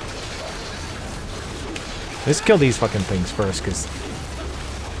 Let's kill these fucking things first, because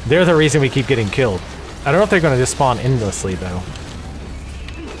they're the reason we keep getting killed. I don't know if they're going to just spawn endlessly, though.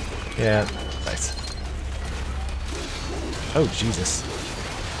 Yeah, nice. Oh, Jesus.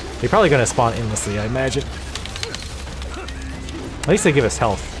 They're probably going to spawn endlessly, I imagine. At least they give us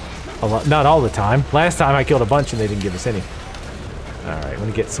health. A lot, not all the time. Last time I killed a bunch and they didn't give us any. Alright, I'm going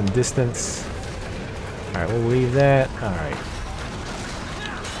to get some distance. Alright, we'll leave that. Alright.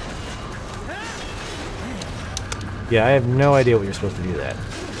 Yeah, I have no idea what you're supposed to do that.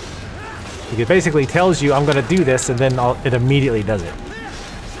 It basically tells you I'm going to do this, and then it immediately does it.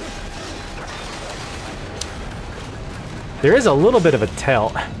 There is a little bit of a tell.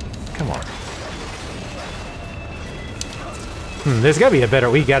 Come on. There's got to be a better...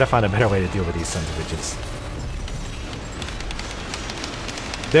 We got to find a better way to deal with these sons of bitches.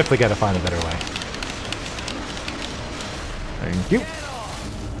 Definitely got to find a better way. Thank you.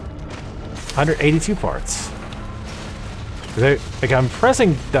 182 parts. Like I'm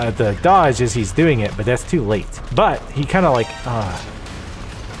pressing the dodge as he's doing it, but that's too late. But he kind of like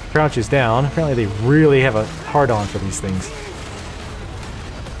crouches down. Apparently they really have a hard-on for these things.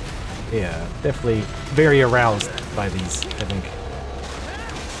 Yeah, definitely very aroused by these, I think.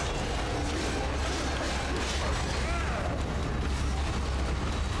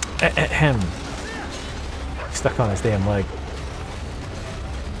 Ahem. Stuck on his damn leg.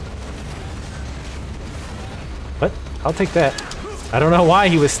 But I'll take that. I don't know why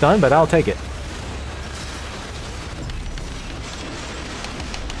he was stunned, but I'll take it.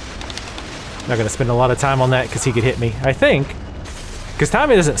 Not gonna spend a lot of time on that because he could hit me. I think. Because time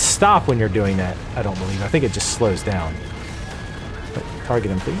doesn't stop when you're doing that, I don't believe. I think it just slows down. But target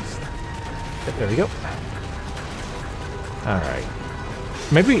him, please. Yep, there we go. Alright.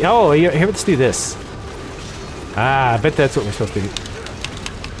 Maybe, oh, here, let's do this. Ah, I bet that's what we're supposed to do.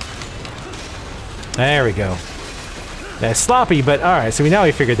 There we go. That's sloppy, but alright, so now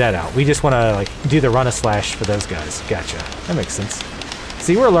we figured that out. We just want to, like, do the run-a-slash for those guys. Gotcha. That makes sense.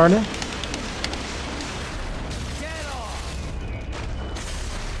 See, we're learning.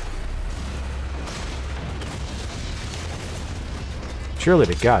 Surely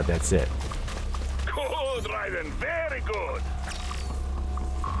to God, that's it. Good, Raiden. Very good.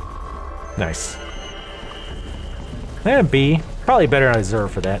 Nice. And a B. Probably better than I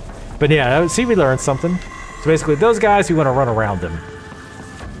deserve for that. But yeah, see, we learned something. So basically, those guys, we want to run around them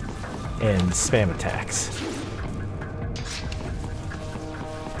and spam attacks.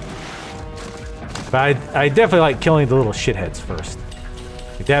 But I definitely like killing the little shitheads first.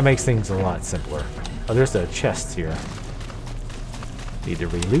 Like, that makes things a lot simpler. Oh, there's the chests here. Need to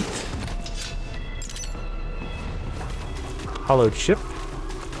re-loot. Hollowed chip.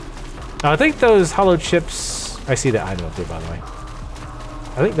 I think those hollowed chips... I see the item up there, by the way.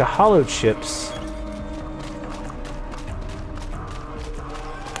 I think the hollowed chips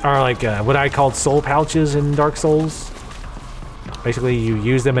are like what I called soul pouches in Dark Souls. Basically, you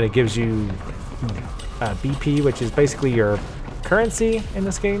use them and it gives you BP, which is basically your currency in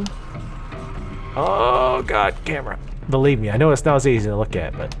this game. Oh god, camera. Believe me, I know it's not as easy to look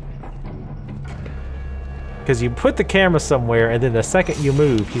at, but... Because you put the camera somewhere, and then the second you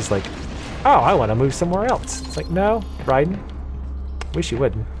move, he's like, oh, I want to move somewhere else. It's like, no, Raiden. Wish you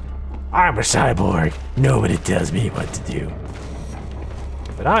wouldn't. I'm a cyborg. Nobody tells me what to do.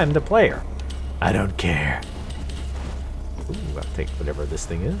 But I'm the player. I don't care. Ooh, I'll take whatever this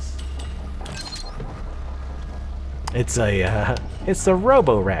thing is. It's a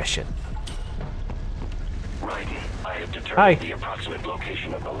robo ration. Raiden, I have determined Hi. the approximate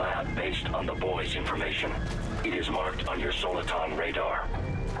location of the lab based on the boy's information. It is marked on your Soliton radar.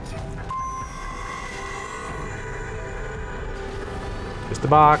 Just a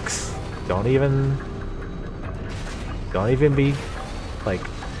box. Don't even be like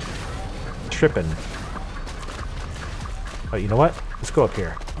tripping. Oh, you know what? Let's go up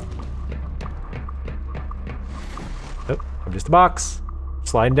here. Oh, I'm just a box.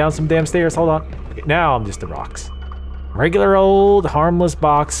 Sliding down some damn stairs. Hold on. Okay, now I'm just a rocks. Regular old harmless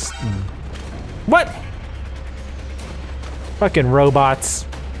box. What? Fucking robots.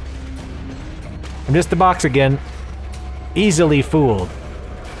 I'm just a box again. Easily fooled.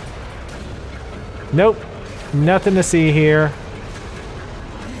 Nope. Nothing to see here.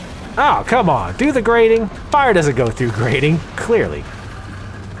 Oh, come on. Do the grating. Fire doesn't go through grating. Clearly.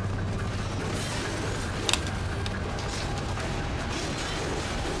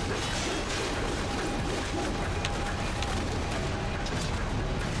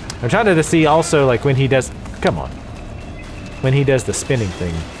 I'm trying to see also, like, when he does... Come on. When he does the spinning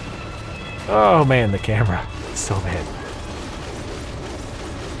thing. Oh, man, the camera. So bad.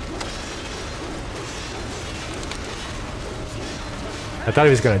 I thought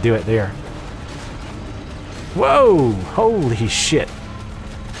he was gonna do it there. Whoa! Holy shit.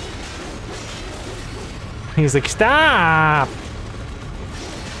 He's like, stop!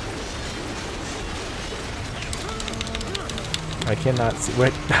 I cannot see.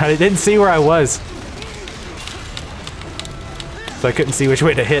 Wait, I didn't see where I was. So I couldn't see which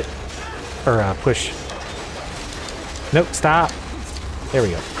way to hit. Or push. Nope, stop. There we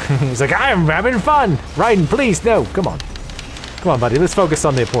go. He's like, I'm having fun! Raiden, please, no, come on. Come on, buddy, let's focus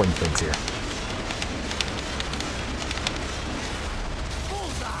on the important things here.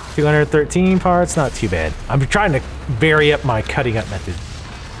 213 parts, not too bad. I'm trying to vary up my cutting up method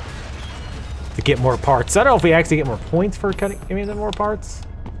to get more parts. I don't know if we actually get more points for cutting any of the more parts,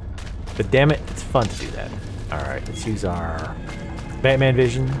 but damn it, it's fun to do that. All right, let's use our Batman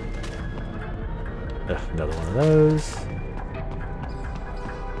vision. Another one of those.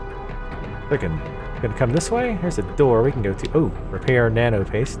 Gonna come this way? Here's a door we can go to. Oh, repair nano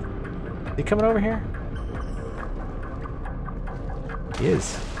paste. Is he coming over here? He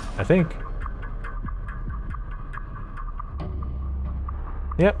is, I think.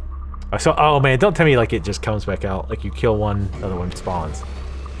 Yep. So, oh man, don't tell me like it just comes back out. Like you kill one, another one spawns.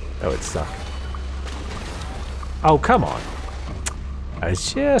 That would suck. Oh, come on. I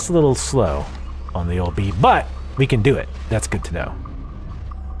was just a little slow on the old B, but we can do it. That's good to know.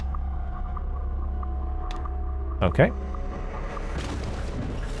 Okay.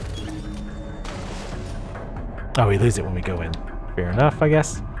 Oh, we lose it when we go in. Fair enough, I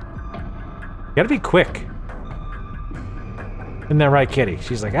guess. You gotta be quick. Isn't that right, Kitty?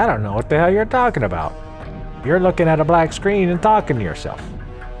 She's like, I don't know what the hell you're talking about. You're looking at a black screen and talking to yourself.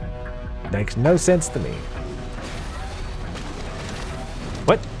 Makes no sense to me.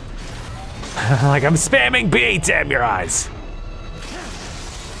 What? Like I'm spamming B, damn your eyes.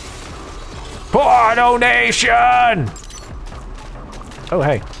 Porno Nation! Oh,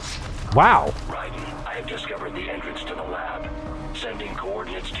 hey. Wow. Raiden, I have discovered the entrance to the lab. Sending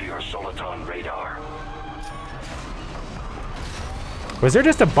coordinates to your Soliton radar. Was there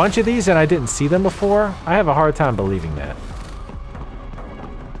just a bunch of these and I didn't see them before? I have a hard time believing that.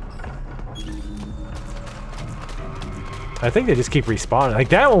 I think they just keep respawning. Like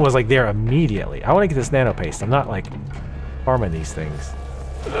that one was like there immediately. I want to get this nano paste. I'm not like farming these things.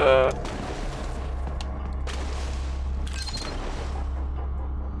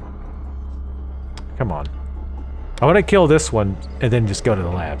 Come on. I want to kill this one and then just go to the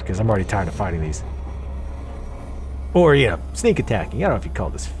lab because I'm already tired of fighting these. Or, you know, sneak attacking. I don't know if you call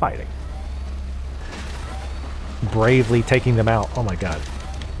this fighting. Bravely taking them out. Oh my god.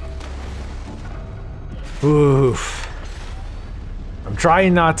 Oof. I'm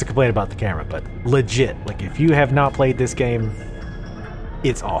trying not to complain about the camera, but legit, like if you have not played this game,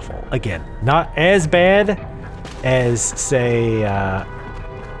 it's awful. Again, not as bad as, say,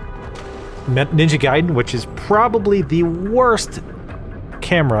 Ninja Gaiden, which is probably the worst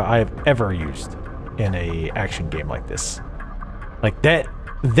camera I've ever used in a action game like this. Like that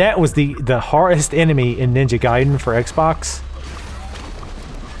was the hardest enemy in Ninja Gaiden for Xbox.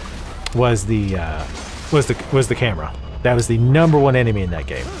 Was the camera. That was the #1 enemy in that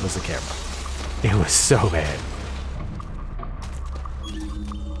game, was the camera. It was so bad.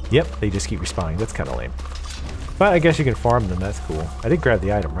 Yep, they just keep respawning. That's kind of lame. But I guess you can farm them, that's cool. I did grab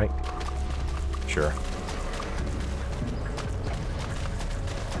the item, right? Sure.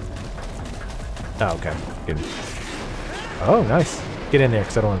 Oh, okay. Good. Oh, nice. Get in there,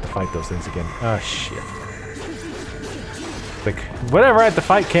 because I don't have to fight those things again. Oh, shit. Like, whatever I have to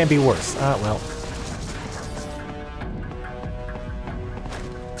fight can't be worse. Ah, well.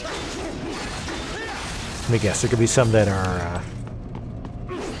 Let me guess, there could be some that are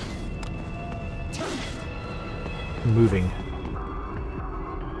moving.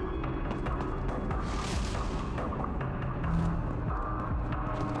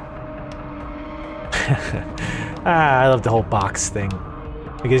 I love the whole box thing.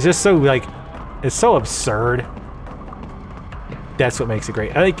 Like, it's just so, like, it's so absurd. That's what makes it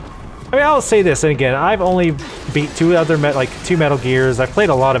great. I mean, I'll say this, and again, I've only beat two Metal Gears. I've played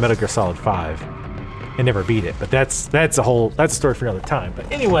a lot of Metal Gear Solid 5 and never beat it, but that's a story for another time.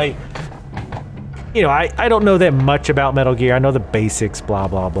 But anyway, you know, I don't know that much about Metal Gear. I know the basics, blah,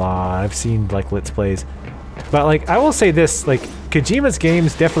 blah, blah. I've seen, like, Let's Plays. But, like, I will say this, like, Kojima's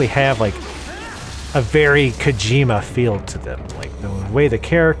games definitely have, like, a very Kojima feel to them. Like, the way the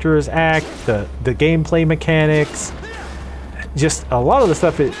characters act, the gameplay mechanics, just a lot of the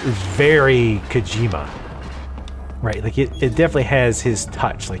stuff is very Kojima. Right, like, it definitely has his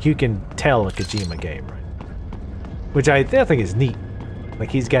touch. Like, you can tell a Kojima game, right? Which I think is neat. Like,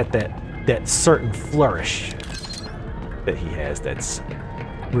 he's got that certain flourish that he has that's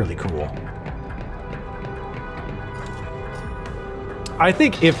really cool. I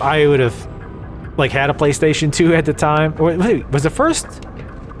think if I would have, like, had a PlayStation 2 at the time, wait, was the first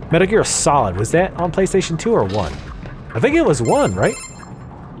Metal Gear Solid, was that on PlayStation 2 or 1? I think it was 1, right?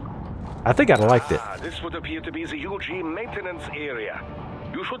 I think I'd have liked it. This would appear to be the UG maintenance area.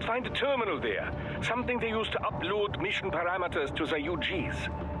 You should find a terminal there. Something they use to upload mission parameters to the UGs.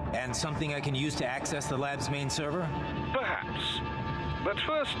 And something I can use to access the lab's main server? Perhaps. But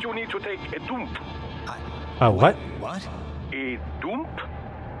first you need to take a dump. What? What? A dump?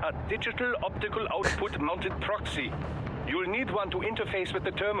 A digital optical output mounted proxy. You'll need one to interface with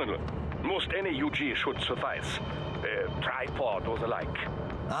the terminal. Most any UG should suffice. A tripod or the like.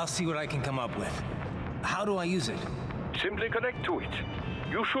 I'll see what I can come up with. How do I use it? Simply connect to it.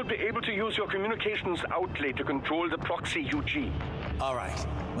 You should be able to use your communications outlet to control the proxy UG. All right,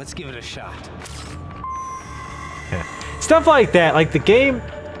 let's give it a shot. Yeah. Stuff like that, like the game,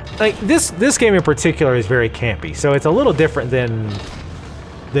 like this game in particular is very campy, so it's a little different than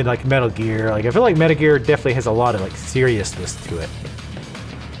like Metal Gear. Like, I feel like Metal Gear definitely has a lot of, like, seriousness to it.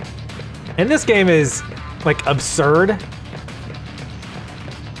 And this game is, like, absurd.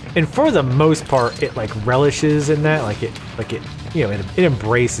 And for the most part, it, like, relishes in that. Like it, you know, it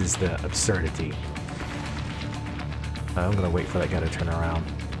embraces the absurdity. I'm gonna wait for that guy to turn around.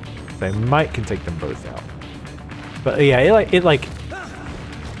 I might can take them both out. But yeah, it like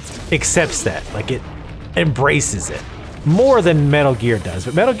accepts that. Like, it embraces it. More than Metal Gear does,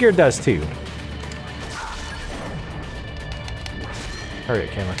 but Metal Gear does too. Hurry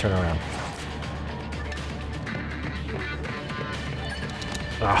up, camera, turn around.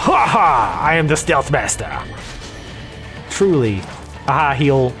 Ha ha! I am the Stealth Master! Truly, a high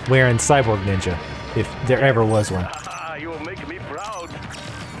heel wearing cyborg ninja, if there ever was one. You'll make me proud.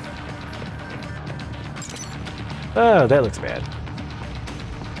 Oh, that looks bad.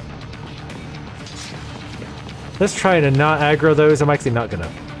 Let's try to not aggro those. I'm actually not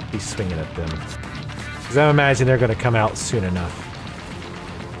gonna be swinging at them, because I imagine they're gonna come out soon enough.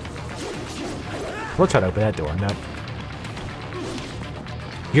 We'll try to open that door. No.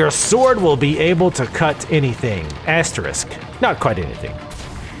 Your sword will be able to cut anything. Asterisk. Not quite anything.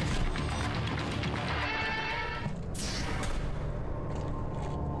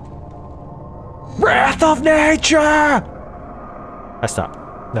 Wrath of Nature! That's not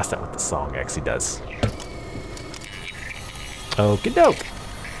what the song actually does. Okie doke.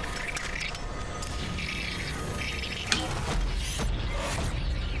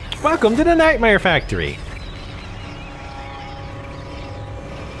 Welcome to the Nightmare Factory.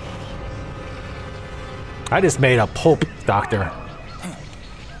 I just made a pulp, Doctor.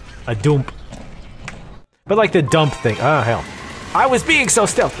 A dump. But like the dump thing. Oh, hell. I was being so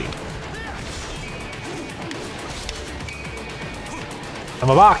stealthy. I'm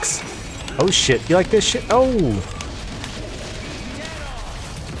a box. Oh, shit. You like this shit? Oh.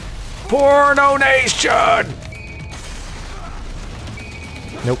 Porno Nation!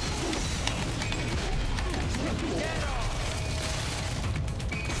 Nope.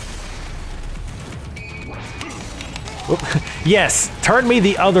 Yes, turn me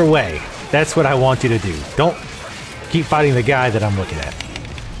the other way. That's what I want you to do. Don't keep fighting the guy that I'm looking at.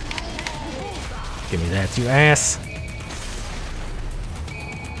 Give me that, you ass.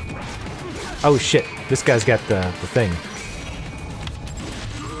 Oh shit, this guy's got the thing.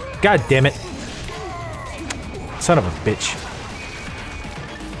 God damn it. Son of a bitch.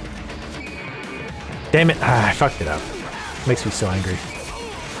 Damn it. Ah, I fucked it up. Makes me so angry.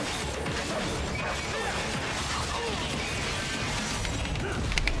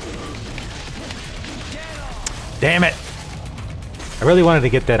 Damn it. I really wanted to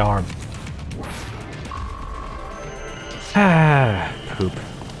get that arm. Ah, poop.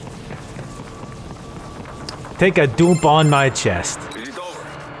 Take a dump on my chest. Is it over?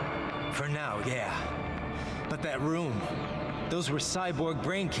 For now, yeah. But that room, those were cyborg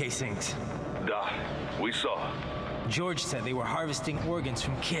brain casings. Duh, we saw. George said they were harvesting organs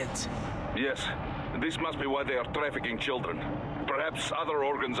from kids. Yes, this must be why they are trafficking children. Perhaps other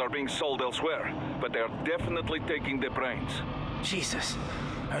organs are being sold elsewhere, but they are definitely taking the brains. Jesus,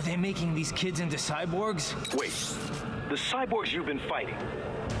 are they making these kids into cyborgs? Wait, the cyborgs you've been fighting,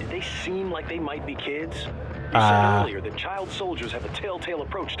 did they seem like they might be kids? You said earlier that child soldiers have a telltale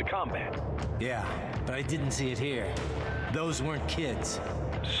approach to combat. Yeah, but I didn't see it here. Those weren't kids.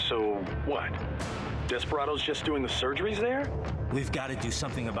 So what? Desperado's just doing the surgeries there? We've got to do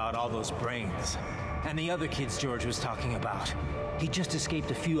something about all those brains. And the other kids George was talking about. He just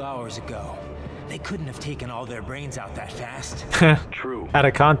escaped a few hours ago. They couldn't have taken all their brains out that fast. True. Out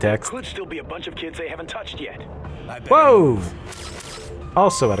of context. Could still be a bunch of kids they haven't touched yet. Whoa!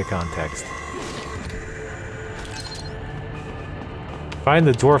 Also out of context. Find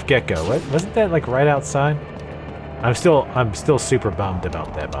the dwarf gecko. What, wasn't that like right outside? I'm still super bummed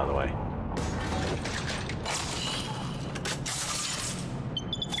about that, by the way.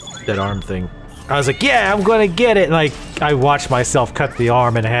 That arm thing. I was like, yeah, I'm gonna get it. And like, I watched myself cut the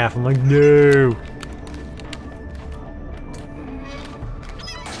arm in half. I'm like, no.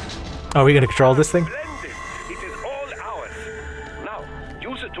 Are we gonna control this thing? Splendid! It is all ours. Now,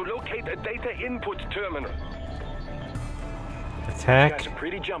 use it to locate a data input terminal. You Attack. guys are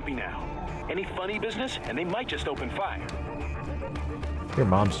pretty jumpy now. Any funny business, and they might just open fire. Your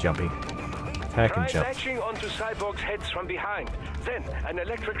mom's jumpy. Attack and Try jump. latching onto cyborgs' heads from behind. Then, an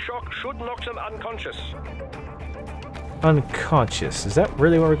electric shock should knock them unconscious. Unconscious. Is that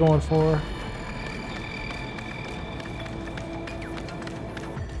really what we're going for?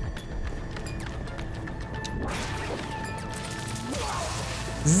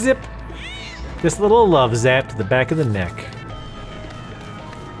 Zip! This little love zap to the back of the neck.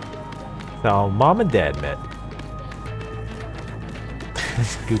 That's how mom and dad met.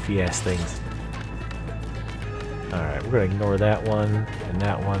 Goofy ass things. Alright, we're gonna ignore that one and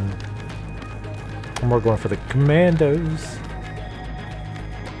that one. And we're going for the commandos.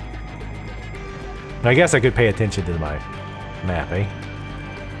 I guess I could pay attention to my map, eh?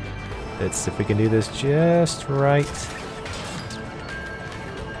 Let's see if we can do this just right.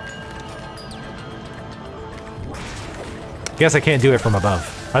 Guess I can't do it from above.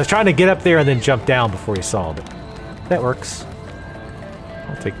 I was trying to get up there and then jump down before he saw it. That works.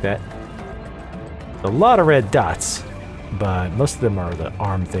 I'll take that. A lot of red dots, but most of them are the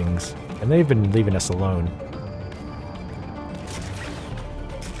arm things, and they've been leaving us alone.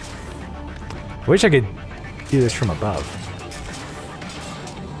 Wish I could do this from above.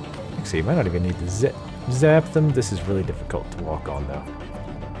 See, you might not even need to zap them. This is really difficult to walk on, though.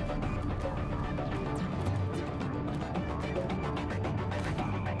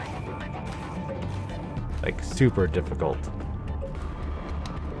 Like, super difficult.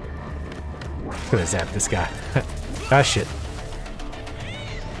 I'm gonna zap this guy. Ah, shit.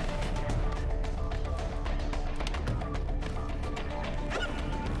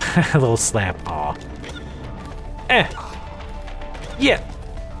 A little slap. Aw. Eh. Yeah.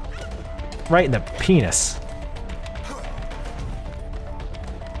 Right in the penis.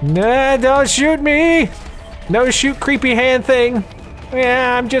 Nah, don't shoot me! No shoot, creepy hand thing.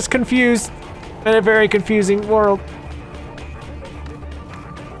 Yeah, I'm just confused. In a very confusing world.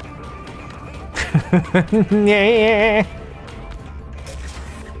 Yeah.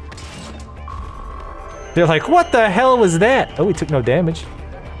 They're like, what the hell was that? Oh, we took no damage.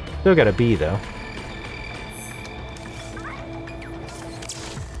 Still got a B, though.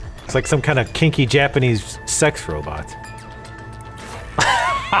 It's like some kind of kinky Japanese sex robot.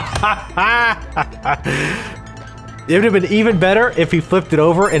 It would have been even better if he flipped it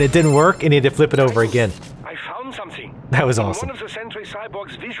over and it didn't work and he had to flip it over again. I found something. That was awesome. One of the Sentry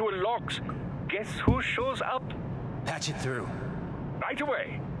Cyborg's visual logs. Guess who shows up? Patch it through. Right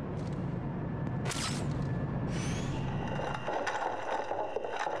away.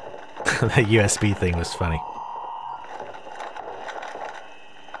 That USB thing was funny.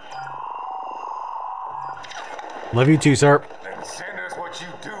 Love you too, sir. Then send us what you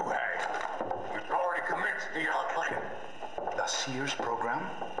do have. We've already commenced the plan. The Sears program?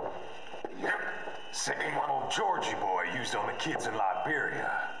 Yep. Same old Georgie boy used on the kids in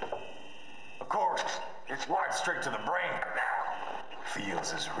Liberia. Of course, it's right straight to the brain now.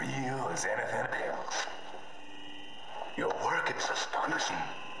 Feels as real as anything else. Your work is astonishing.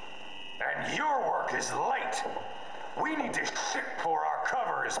 And your work is late. We need to ship before our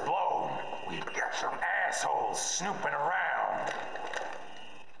cover is blown. We've got some assholes snooping around.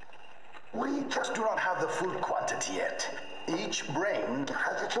 We just do not have the full quantity yet. Each brain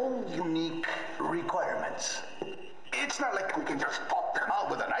has its own unique requirements. It's not like we can just pop them out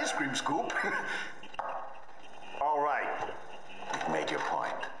with an ice cream scoop. All right. Make your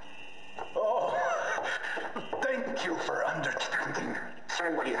point. Oh, thank you for understanding.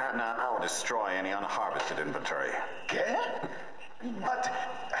 Say what you have now. I will destroy any unharvested inventory. Okay? But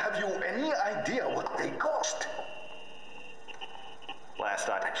have you any idea what they cost? Last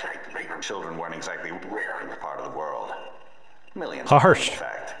I checked, children weren't exactly rare in this part of the world. Millions. Harsh. In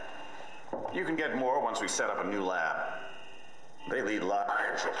fact. You can get more once we set up a new lab. They lead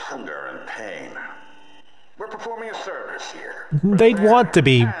lives of hunger and pain. We're performing a service here. They'd want to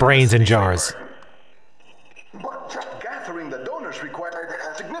be brains in jars. But just gathering the donors required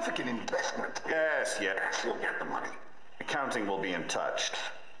a significant investment. Yes, you'll get the money. Accounting will be in touch.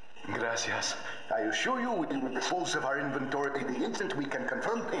 Gracias. I assure you we will dispose of our inventory the instant we can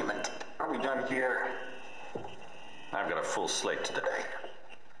confirm payment. Are we done here? I've got a full slate today.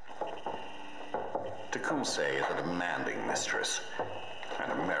 Tecumseh is a demanding mistress,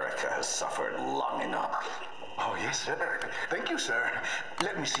 and America has suffered long enough. Oh, yes, sir. Thank you, sir.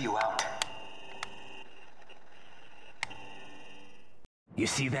 Let me see you out. You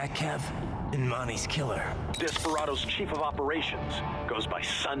see that, Kev? Inmani's killer. Desperado's chief of operations goes by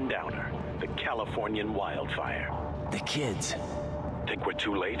Sundowner, the Californian wildfire. The kids. Think we're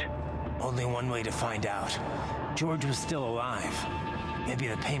too late? Only one way to find out. George was still alive. Maybe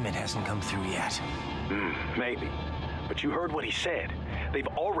the payment hasn't come through yet. Maybe. But you heard what he said. They've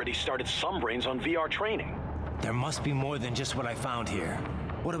already started some brains on VR training. There must be more than just what I found here.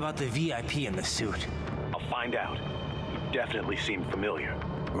 What about the VIP in the suit? I'll find out. You definitely seem familiar.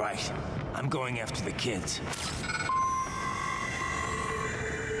 Right. I'm going after the kids.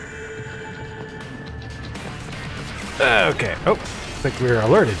 Okay. Oh, looks like we were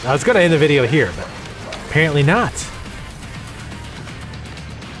alerted. I was going to end the video here, but apparently not.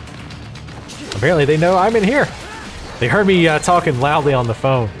 Apparently they know I'm in here. They heard me talking loudly on the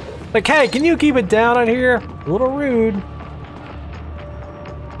phone. Like, hey, can you keep it down on here? A little rude.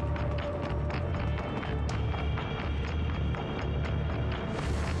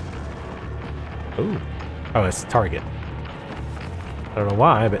 Ooh. Oh, it's target. I don't know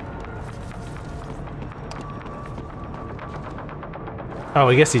why, but... Oh,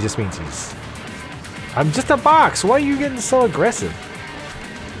 I guess he just means he's... I'm just a box! Why are you getting so aggressive?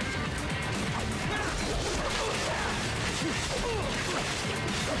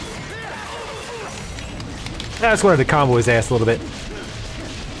 I just wanted to combo his ass a little bit.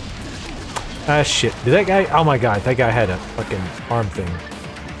 Ah, shit. Did that guy... Oh my god, that guy had a fucking arm thing.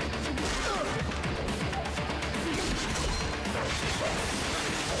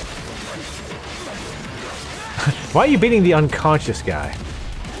 Why are you beating the unconscious guy?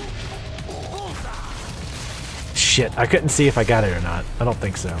 Shit, I couldn't see if I got it or not. I don't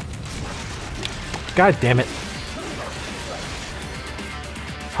think so. God damn it.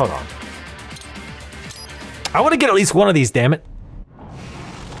 Hold on. I want to get at least one of these, damn it.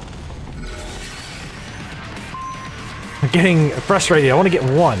 I'm getting frustrated. I want to get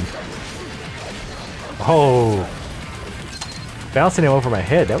one. Oh. Bouncing him over my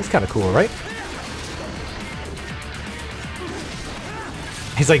head. That was kind of cool, right?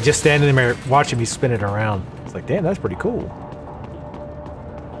 He's like just standing there watching me spin it around. It's like, damn, that's pretty cool.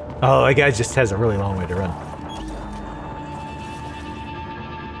 Oh, that guy just has a really long way to run.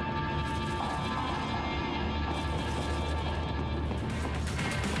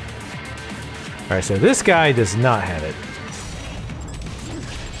 Alright, so this guy does not have it.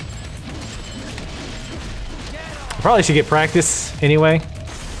 I probably should get practice anyway.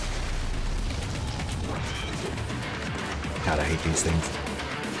 God, I hate these things.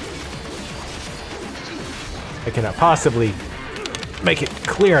 I cannot possibly make it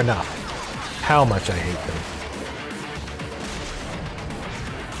clear enough how much I hate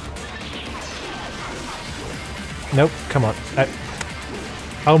them. Nope, come on.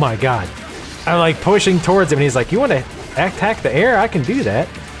 Oh my god. I'm like pushing towards him and he's like, you want to attack the air? I can do that.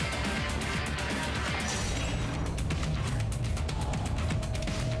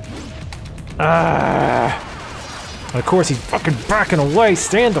 Of course he's fucking backing away.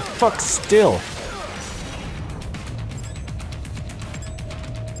 Stand the fuck still.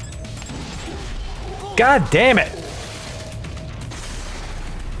 God damn it!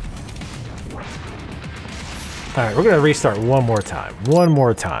 Alright, we're gonna restart one more time. One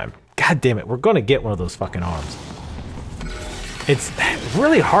more time. God damn it, we're gonna get one of those fucking arms. It's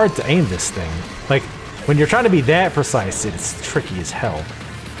really hard to aim this thing. Like, when you're trying to be that precise, it's tricky as hell.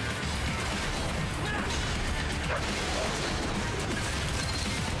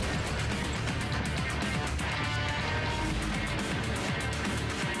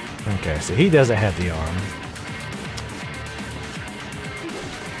 Okay, so he doesn't have the arm.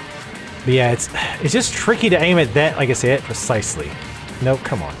 But yeah, it's just tricky to aim at that, like I said, precisely. Nope,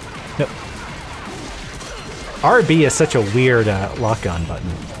 come on. Nope. RB is such a weird lock-on button.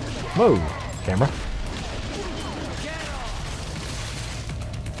 Whoa, camera.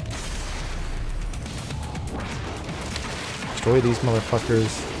 Destroy these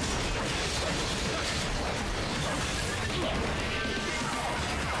motherfuckers.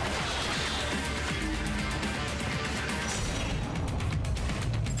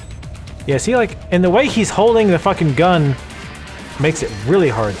 Yeah, see, like, and the way he's holding the fucking gun makes it really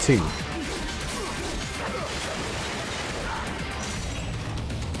hard, too.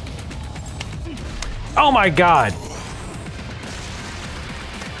 Oh my god!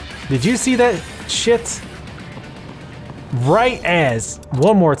 Did you see that shit? Right as,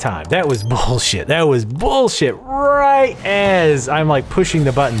 one more time, that was bullshit. That was bullshit. Right as I'm like pushing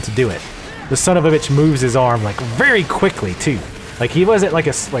the button to do it. The son of a bitch moves his arm like very quickly, too. Like, he wasn't like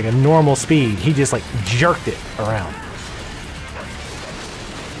a normal speed. He just like jerked it around.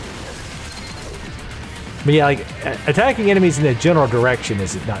 But yeah, like attacking enemies in a general direction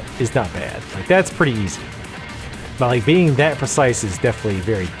is not bad. Like, that's pretty easy. But like being that precise is definitely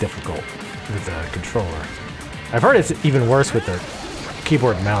very difficult with the controller. I've heard it's even worse with the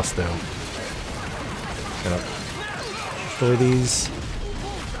keyboard and mouse though. Destroy these.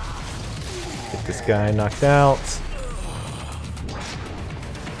 Get this guy knocked out.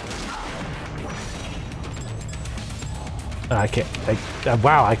 I can't.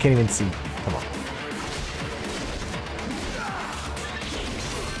 Wow, I can't even see. Come on.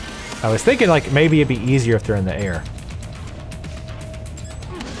 I was thinking like maybe it'd be easier if they're in the air.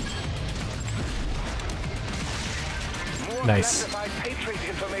 Nice.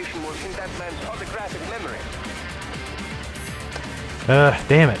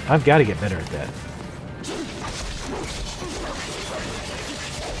 Damn it. I've got to get better at that.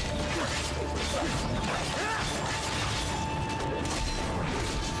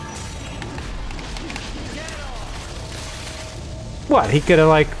 What? He could have,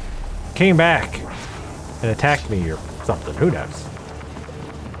 like, came back and attacked me or something. Who knows?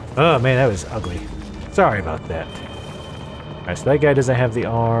 Oh, man, that was ugly. Sorry about that. Alright, so that guy doesn't have the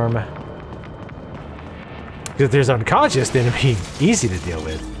arm. Because if there's unconscious, then it'd be easy to deal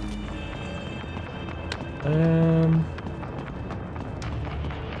with.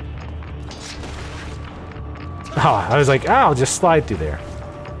 Oh, I was like, oh, I'll just slide through there.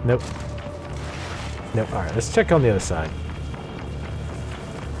 Nope. Nope. Alright, let's check on the other side.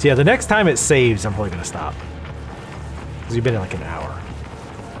 So yeah, the next time it saves, I'm probably gonna stop. Because we've been in like an hour.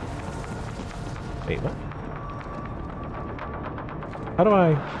 Wait, what? How do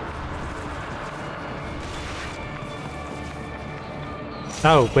I...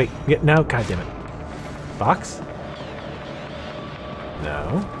 Oh, wait. No, god damn it. Box?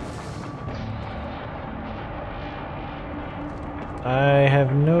 No. I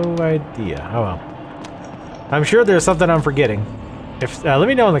have no idea. Oh well. I'm sure there's something I'm forgetting. If let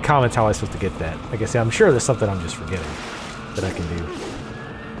me know in the comments how I'm supposed to get that. Like I said, I'm sure there's something I'm just forgetting that I can do.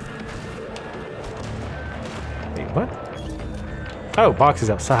 Wait, what? Oh, box is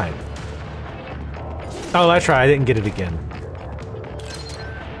outside. Oh, that's right. I didn't get it again.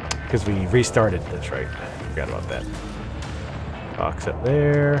 Because we restarted. That's right. I forgot about that. Box up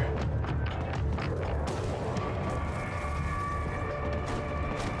there.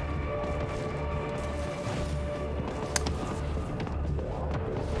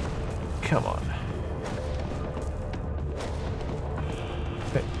 Come on.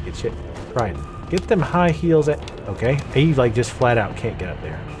 Okay, get shit. Right. Get them high heels at... Okay. He, like, just flat out can't get up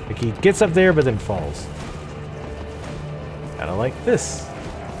there. Like, he gets up there, but then falls. Kinda like this.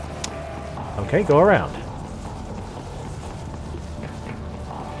 Okay, go around.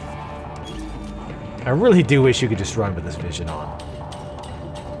 I really do wish you could just run with this vision on.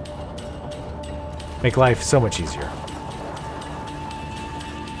 Make life so much easier.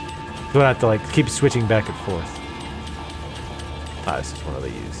 You don't have to like keep switching back and forth. Ah, this is one of the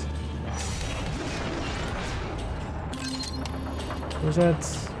use. Where's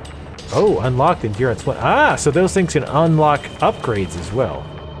that? Oh, unlocked endurance 1. Ah, so those things can unlock upgrades as well.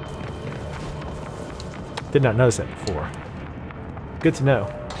 Did not notice that before. Good to know.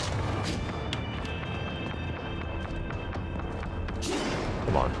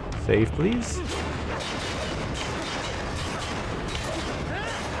 Come on. Save, please.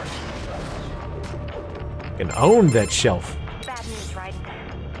 Can own that shelf. Bad news, right?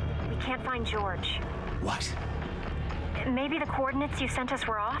 We can't find George. What? Maybe the coordinates you sent us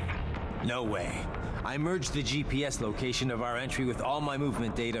were off? No way. I merged the GPS location of our entry with all my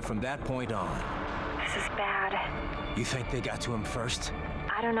movement data from that point on. This is bad. You think they got to him first?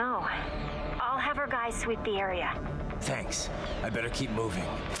 I don't know. I'll have our guys sweep the area. Thanks. I better keep moving.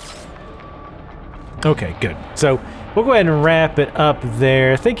 Okay, good. So we'll go ahead and wrap it up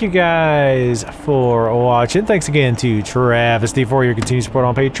there. Thank you guys for watching. Thanks again to Travesty for your continued support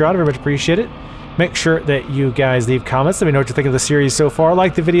on Patreon. I very much appreciate it. Make sure that you guys leave comments. Let me know what you think of the series so far.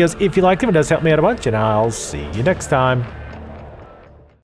 Like the videos if you like them. It does help me out a bunch, and I'll see you next time.